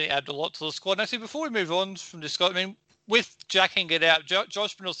 Absolutely, you certainly add a lot to the squad. And actually, before we move on from this, Scott, I mean, with Jack Hingert out,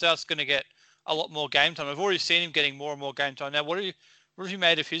 Josh Brindle-South's going to get a lot more game time. I've already seen him getting more and more game time. Now, what have you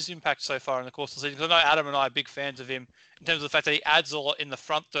made of his impact so far in the course of the season? Because I know Adam and I are big fans of him in terms of the fact that he adds a lot in the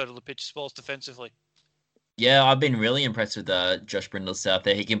front third of the pitch as well as defensively. Yeah, I've been really impressed with Josh Brindle-South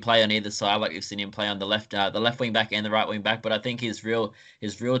there. He can play on either side, like we've seen him play on the left wing back and the right wing back. But I think his real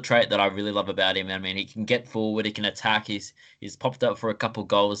trait that I really love about him, I mean, he can get forward, he can attack. He's popped up for a couple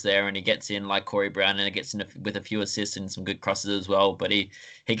goals there, and he gets in like Corey Brown, and he gets in with a few assists and some good crosses as well. But he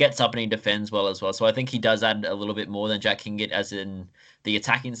gets up and he defends well as well. So I think he does add a little bit more than Jack Hingert, as in the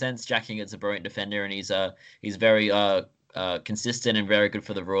attacking sense. Jack Hingert's a brilliant defender, and he's very consistent and very good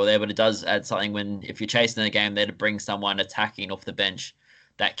for the Raw there, but it does add something if you're chasing the game there, to bring someone attacking off the bench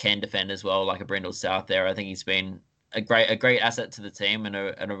that can defend as well, like a Brindle-South there. I think he's been a great asset to the team, and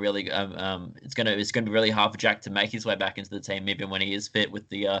a really it's gonna be really hard for Jack to make his way back into the team, even when he is fit with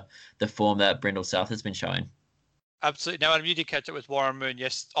the form that Brindle-South has been showing. Absolutely. Now, Adam, you did catch up with Warren Moon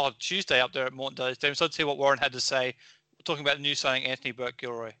Tuesday up there at Moreton Daily Stadium. So let's see what Warren had to say, talking about the new signing Anthony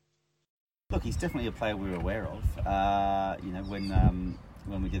Burke-Gilroy. Look, he's definitely a player we were aware of.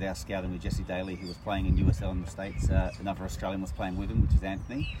 When we did our scouting with Jesse Daly, who was playing in USL in the States, another Australian was playing with him, which is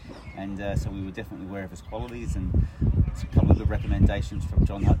Anthony. And so we were definitely aware of his qualities, and a couple of good recommendations from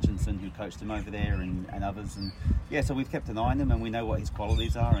John Hutchinson, who coached him over there, and others. And so we've kept an eye on him, and we know what his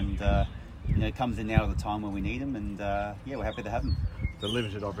qualities are. And it comes in now at the time when we need him, and we're happy to have him. The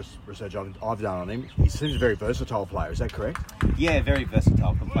limited research I've done on him, he seems a very versatile player. Is that correct? Yeah, very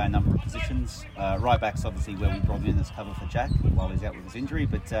versatile. Can play a number of positions. Right back's obviously where we brought him in as cover for Jack while he's out with his injury.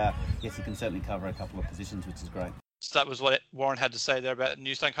 But yes, he can certainly cover a couple of positions, which is great. So that was what Warren had to say there about the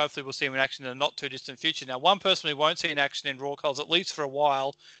new signing. Hopefully we'll see him in action in the not too distant future. Now, one person we won't see in action in Raw colours, at least for a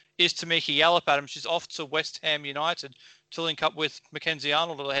while, is Tamika Yallop, Adam. She's off to West Ham United to link up with Mackenzie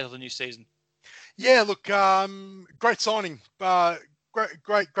Arnold ahead of the new season. Yeah, look, great signing.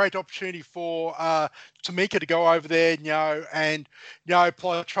 Great opportunity for Tamika to go over there, and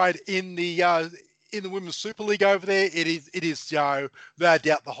play a trade in the Women's Super League over there. It is without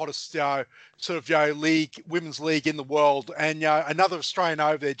doubt the hottest women's league in the world, and another Australian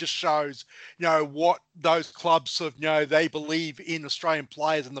over there just shows what those clubs they believe in Australian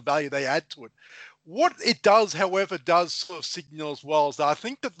players and the value they add to it. What it does, however, does sort of signal as well is that I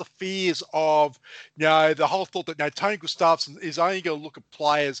think that the fears of, the whole thought that Tony Gustafsson is only going to look at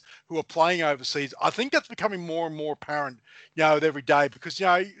players who are playing overseas, I think that's becoming more and more apparent, with every day, because,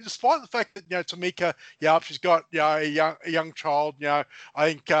 despite the fact that, Tamika, she's got, a young child, I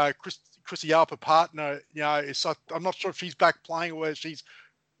think Chrissy Yallop, her partner, I'm not sure if she's back playing or whether she's,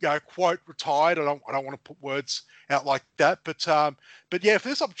 quote, retired. I don't want to put words out like that, but yeah, for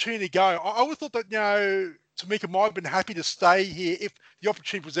this opportunity to go, I would have thought that Tamika might have been happy to stay here if the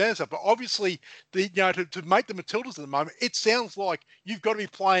opportunity presents itself. But obviously, to make the Matildas at the moment, it sounds like you've got to be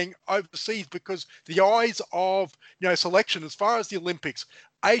playing overseas, because the eyes of selection as far as the Olympics,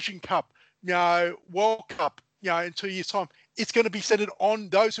 Asian Cup, World Cup, in 2 years' time, it's going to be centered on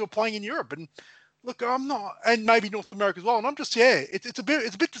those who are playing in Europe. And look, I'm not, and maybe North America as well. And I'm just, it's a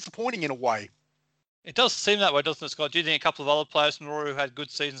bit disappointing in a way. It does seem that way, doesn't it, Scott? Do you think a couple of other players from Roar who had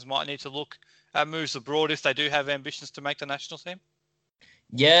good seasons might need to look at moves abroad if they do have ambitions to make the national team?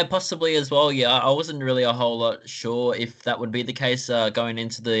 Yeah, possibly as well. Yeah, I wasn't really a whole lot sure if that would be the case going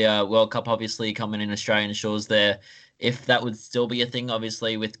into the World Cup, obviously coming in Australian shores there. If that would still be a thing,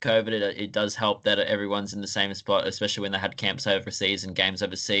 obviously with COVID, it does help that everyone's in the same spot, especially when they had camps overseas and games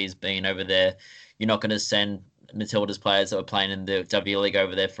overseas being over there. You're not going to send Matilda's players that were playing in the W League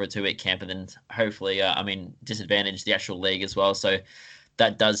over there for a 2-week camp and then hopefully, disadvantage the actual league as well. So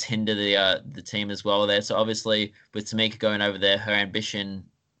that does hinder the team as well there. So obviously with Tamika going over there, her ambition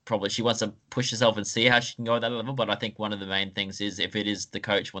probably she wants to push herself and see how she can go at that level. But I think one of the main things is if it is the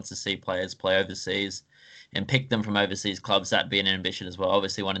coach wants to see players play overseas and pick them from overseas clubs, that'd be an ambition as well.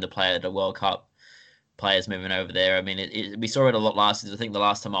 Obviously wanting to play at the World Cup, players moving over there. I mean, we saw it a lot last season. I think the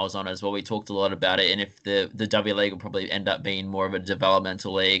last time I was on as well, we talked a lot about it. And if the W League will probably end up being more of a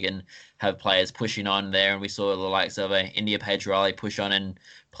developmental league and have players pushing on there. And we saw the likes of India Paige Riley push on and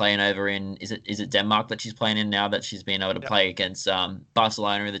playing over in, is it Denmark that she's playing in now that she's been able to play against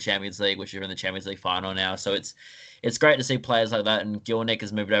Barcelona in the Champions League, which are in the Champions League final now. So it's great to see players like that. And Gilnick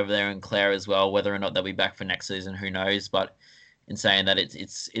has moved over there and Claire as well. Whether or not they'll be back for next season, who knows? But in saying that,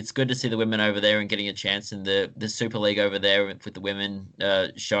 it's good to see the women over there and getting a chance in the Super League over there with the women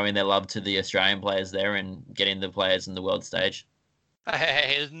showing their love to the Australian players there and getting the players in the world stage.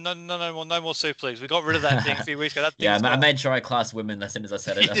 Hey, no more Super Leagues. We got rid of that thing a few weeks ago. I made sure I classed women as soon as I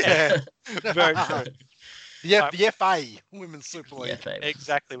said it. Yeah, very true. The FA Women's Super League.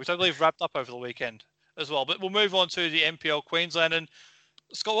 Exactly, which I believe wrapped up over the weekend as well. But we'll move on to the NPL Queensland. And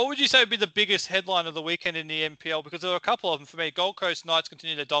Scott, what would you say would be the biggest headline of the weekend in the NPL? Because there are a couple of them for me. Gold Coast Knights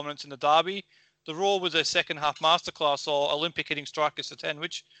continue their dominance in the derby. The Raw was their second half masterclass, or Olympic hitting strikers to 10.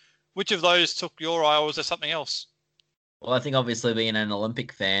 Which of those took your eye, or was there something else? Well, I think obviously being an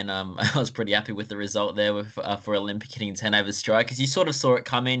Olympic fan, I was pretty happy with the result there for Olympic hitting 10 over Strikers. You sort of saw it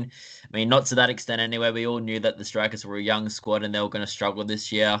coming. I mean, not to that extent anyway. We all knew that the Strikers were a young squad and they were going to struggle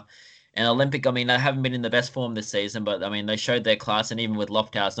this year. And Olympic, I mean, they haven't been in the best form this season, but I mean, they showed their class. And even with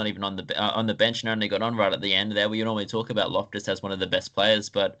Loftus not even on the bench and only got on right at the end there, we normally talk about Loftus as one of the best players,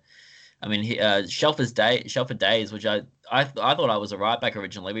 but I mean, Shelford Days, which I thought I was a right back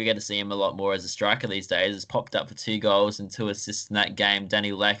originally. We get to see him a lot more as a striker these days. Has popped up for 2 goals and 2 assists in that game.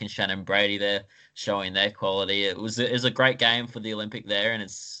 Danny Lack and Shannon Brady there showing their quality. It was a great game for the Olympic there, and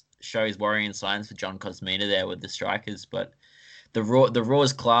it shows worrying signs for John Cosmina there with the Strikers. But the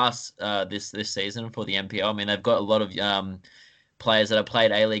Raw's class this season for the NPL. I mean, they've got a lot of players that have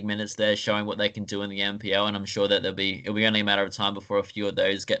played A-League minutes there showing what they can do in the NPL, and I'm sure that it'll be only a matter of time before a few of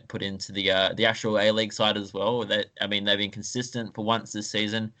those get put into the actual A-League side as well. They've been consistent for once this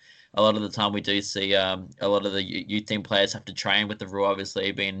season. A lot of the time we do see a lot of the youth team players have to train with the Raw,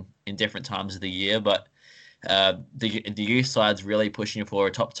 obviously being in different times of the year, but the youth side's really pushing for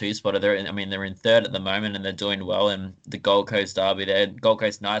a top 2 spot. They're in 3rd at the moment and they're doing well. And the Gold Coast derby there, Gold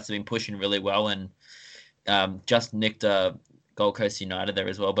Coast Knights have been pushing really well and just nicked Gold Coast United there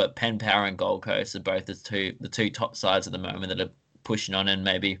as well, but Penn Power and Gold Coast are both the two top sides at the moment that are pushing on and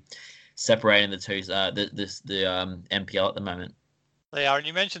maybe separating the two NPL at the moment. They are, and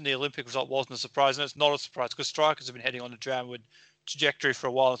you mentioned the Olympic result wasn't a surprise, and it's not a surprise because Strikers have been heading on a downward trajectory for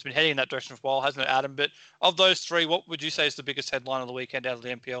a while. It's been heading in that direction for a while, hasn't it, Adam? But of those 3, what would you say is the biggest headline of the weekend out of the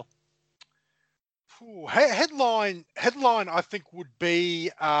NPL? Headline, I think would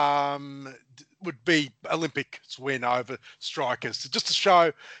be Olympic's win over Strikers, just to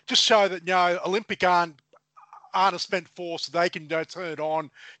show that Olympic aren't a spent force, so they can turn it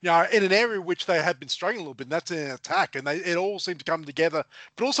on, in an area which they have been struggling a little bit, and that's in an attack, and it all seems to come together.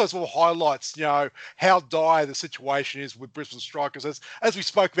 But also as well highlights, how dire the situation is with Brisbane Strikers, as we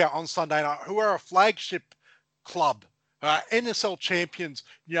spoke about on Sunday night, who are a flagship club. NSL champions,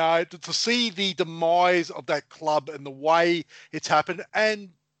 to see the demise of that club and the way it's happened, and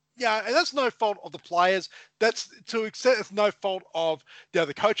that's no fault of the players. That's to extent it's no fault of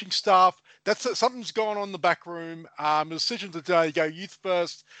the coaching staff. That's something's gone on in the back room. The decision to go youth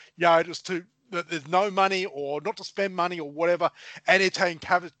first, just to there's no money or not to spend money or whatever, and it's having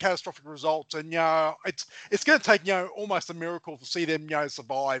catastrophic results. And it's going to take almost a miracle to see them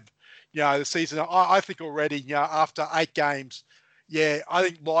survive. The season. I think already, after 8 games, I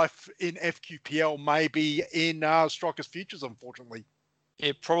think life in FQPL may be in Strikers' futures, unfortunately.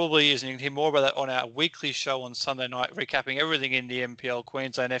 It probably is, and you can hear more about that on our weekly show on Sunday night, recapping everything in the NPL,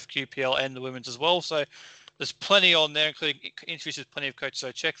 Queensland, FQPL, and the women's as well. So there's plenty on there, including interviews with plenty of coaches.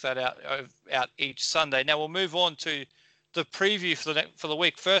 So check that out each Sunday. Now we'll move on to the preview for the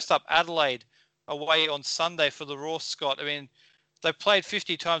week. First up, Adelaide away on Sunday for the Raw, Scott. I mean, they've played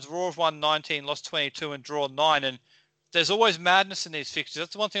 50 times. Raw have won 19, lost 22, and drawn 9. And there's always madness in these fixtures.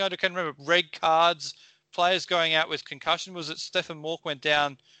 That's the one thing I can remember. Red cards, players going out with concussion. Was it Stefan Mork went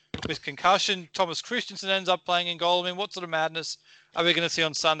down with concussion? Thomas Christensen ends up playing in goal. I mean, what sort of madness are we going to see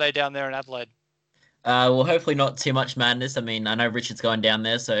on Sunday down there in Adelaide? Well, hopefully not too much madness. I mean, I know Richard's going down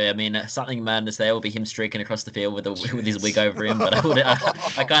there, so I mean, something madness there will be him streaking across the field with his wig over him. But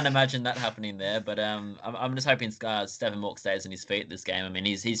I can't imagine that happening there. But I'm just hoping Stefan Mork stays on his feet this game. I mean,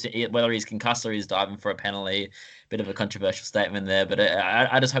 he's whether he's concussed or he's diving for a penalty, bit of a controversial statement there. But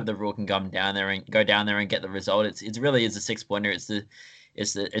I just hope the Roar can go down there and get the result. It really is a 6-pointer.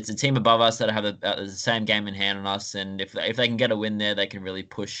 It's a team above us that have the same game in hand on us, and if they can get a win there, they can really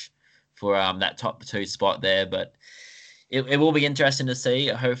push for that top 2 spot there. But it will be interesting to see.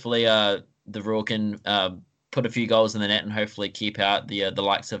 Hopefully the Roar can put a few goals in the net and hopefully keep out the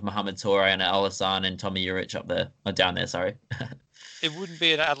likes of Mohamed Toure and Alassane and Tommy Urich up there, or down there, sorry. It wouldn't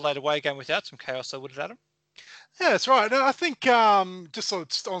be an Adelaide away game without some chaos, though, would it, Adam? Yeah, that's right. No, I think just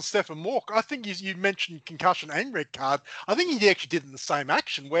on Stefan Mork, I think you mentioned concussion and red card. I think he actually did it in the same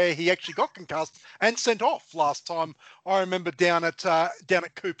action where he actually got concussed and sent off last time. I remember down at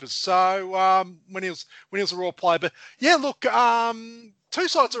Coopers. So when he was a Raw player, but yeah, look. Two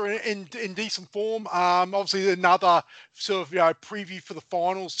sides are in decent form. Obviously, another sort of preview for the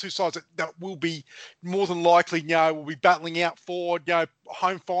finals. Two sides that will be more than likely will be battling out for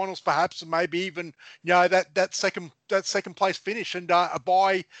home finals perhaps, and maybe even that second place finish and a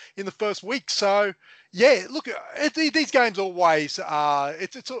bye in the first week. So yeah, look, these games always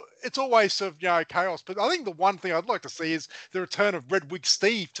it's always sort of chaos. But I think the one thing I'd like to see is the return of Red Wig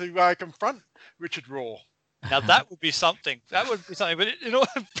Steve to confront Richard Raw. Now that would be something. But in order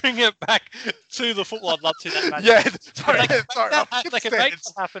to bring it back to the football, I'd love to see that match. Yeah, they can make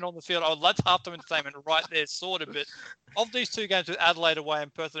that happen on the field. I would love to have them entertainment right there, sort of. But of these 2 games with Adelaide away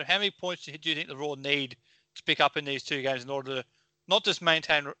and Perth, how many points do you think the Raw need to pick up in these 2 games in order to not just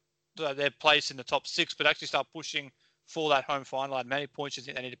maintain their place in the top 6, but actually start pushing for that home final? How many points do you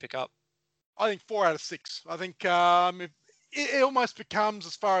think they need to pick up? I think 4 out of 6. I think it almost becomes,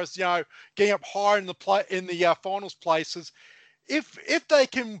 as far as getting up higher in the finals places, if they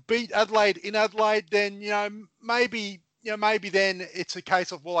can beat Adelaide in Adelaide, then maybe then it's a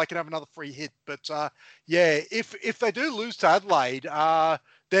case of, well, I can have another free hit. But if they do lose to Adelaide,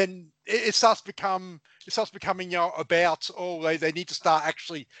 then it starts becoming about, they need to start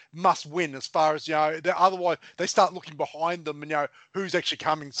actually must win, as far as otherwise they start looking behind them and who's actually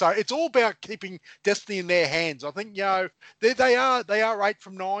coming. So it's all about keeping destiny in their hands. I think they are 8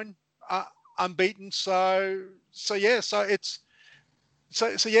 from 9 unbeaten. So it's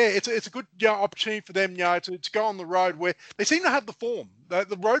a good opportunity for them to go on the road where they seem to have the form.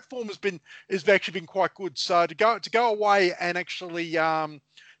 The road form has actually been quite good. So to go away and actually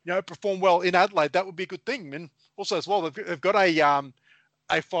perform well in Adelaide, that would be a good thing. And also as well, they've got a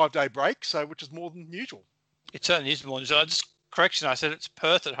 5-day break, so which is more than usual. It certainly is more than usual. Correction, I said it's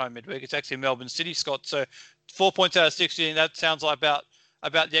Perth at home midweek. It's actually Melbourne City, Scott. So 4 points out of 16. That sounds like about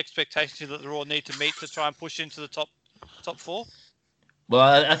the expectations that the Raw need to meet to try and push into the top 4.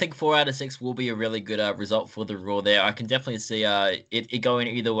 Well, I think 4 out of 6 will be a really good result for the Raw there. I can definitely see it going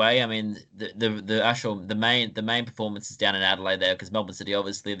either way. I mean, the main performance is down in Adelaide there, because Melbourne City,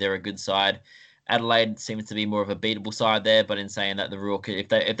 obviously, they're a good side. Adelaide seems to be more of a beatable side there, but in saying that, the Raw, if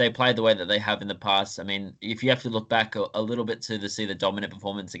they play the way that they have in the past, I mean, if you have to look back a little bit to see the dominant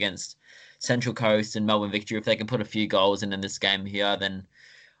performance against Central Coast and Melbourne Victory, if they can put a few goals in this game here, then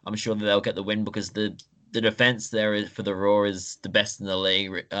I'm sure that they'll get the win, because the defense there for the Raw is the best in the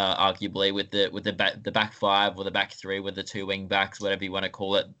league, arguably, with the back 5 or the back 3 with the 2 wing backs, whatever you want to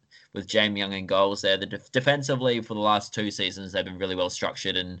call it, with Jamie Young in goals there. Defensively, for the last 2 seasons, they've been really well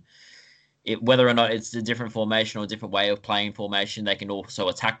structured, and whether or not it's a different formation or a different way of playing formation, they can also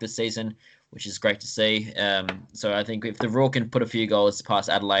attack this season, which is great to see. So I think if the Raw can put a few goals past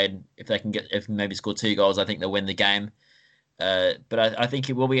Adelaide, if maybe score 2 goals, I think they'll win the game. But I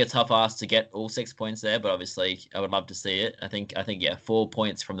think it will be a tough ask to get all 6 points there. But obviously, I would love to see it. I think 4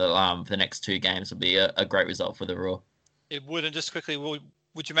 points from for the next 2 games would be a great result for the Raw. It would. And just quickly,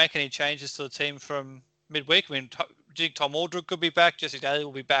 would you make any changes to the team from midweek? I mean, do you think Tom Aldred could be back? Jesse Daly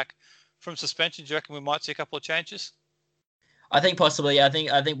will be back from suspension. Do you reckon we might see a couple of changes? I think possibly. I think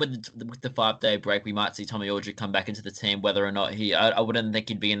with the 5-day break, we might see Tommy Aldred come back into the team. Whether or not I wouldn't think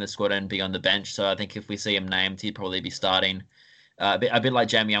he'd be in the squad and be on the bench. So I think if we see him named, he'd probably be starting. A bit like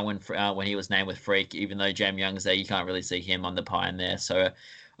Jamie Young when he was named with Freak. Even though Jamie Young's there, you can't really see him on the pine there. So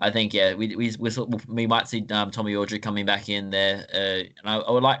I think we might see Tommy Aldred coming back in there. And I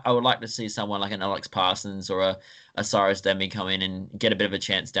would like to see someone like an Alex Parsons or a Cyrus Demi come in and get a bit of a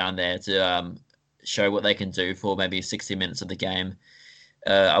chance down there to show what they can do for maybe 60 minutes of the game.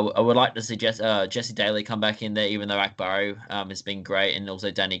 I would like to see Jesse Daly come back in there, even though Akbari has been great, and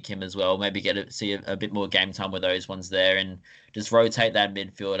also Danny Kim as well. Maybe see a bit more game time with those ones there, and just rotate that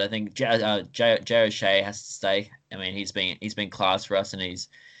midfield. I think Jay O'Shea has to stay. I mean, he's been class for us, and he's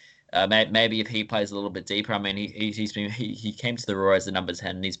maybe if he plays a little bit deeper. I mean, he came to the Roar as the number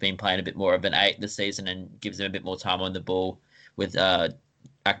 10, and he's been playing a bit more of an 8 this season, and gives him a bit more time on the ball with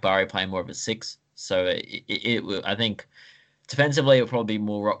Akbari playing more of a 6. So I think. Defensively, it'll probably be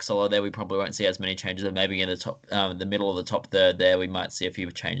more rock solid there. We probably won't see as many changes. And maybe in the middle of the top third there, we might see a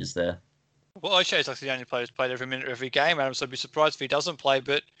few changes there. Well, O'Shea's like the only player who's played every minute of every game, Adam, so I'd be surprised if he doesn't play.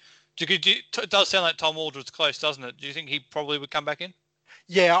 But it does sound like Tom Aldred's close, doesn't it? Do you think he probably would come back in?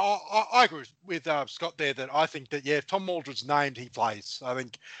 Yeah, I agree with Scott there that I think that, if Tom Aldred's named, he plays. I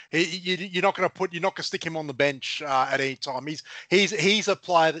think you're not going to stick him on the bench at any time. He's a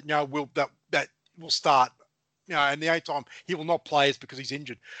player that that will start. And the only time he will not play is because he's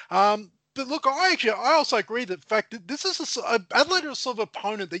injured. But look, I also agree that the fact that this is Adelaide is a sort of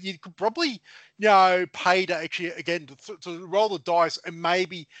opponent that you could probably, pay to actually, again, to roll the dice and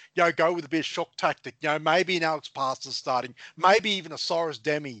maybe, go with a bit of shock tactic. Maybe an Alex Parsons starting, maybe even a Cyrus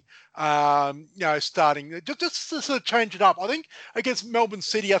Demi, starting, just to sort of change it up. I think against Melbourne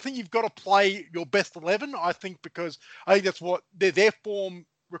City, I think you've got to play your best 11, I think, because I think that's what their form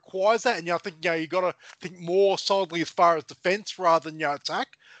requires that, and I think you got to think more solidly as far as defense rather than attack.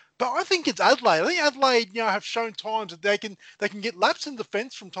 But I think it's Adelaide. I think Adelaide have shown times that they can get laps in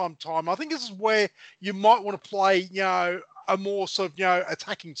defense from time to time. I think this is where you might want to play a more sort of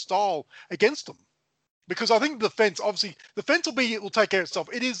attacking style against them, because I think defense will take care of itself.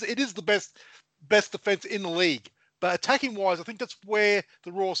 It is the best defense in the league. But attacking-wise, I think that's where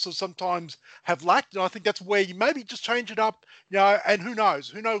the Roar sometimes have lacked, and I think that's where you maybe just change it up, and who knows?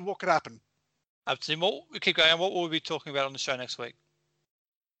 Who knows what could happen? Absolutely. We keep going. What will we be talking about on the show next week?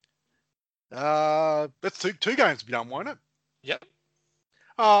 That's two games to be done, won't it? Yep.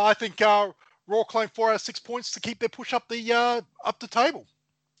 I think Roar claim 4 out of 6 points to keep their push up the table.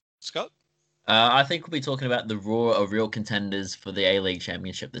 Scott? I think we'll be talking about the Roar are real contenders for the A-League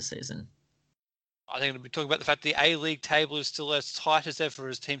Championship this season. I think we'll be talking about the fact the A-League table is still as tight as ever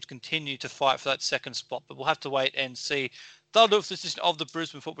as teams continue to fight for that second spot. But we'll have to wait and see. That'll do it for this edition of the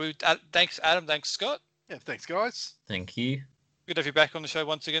Brisbane Football. Thanks, Adam. Thanks, Scott. Yeah, thanks, guys. Thank you. Good to have you back on the show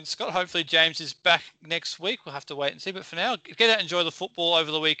once again, Scott. Hopefully James is back next week. We'll have to wait and see. But for now, get out and enjoy the football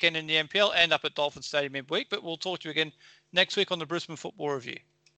over the weekend in the NPL and up at Dolphin Stadium midweek. But we'll talk to you again next week on the Brisbane Football Review.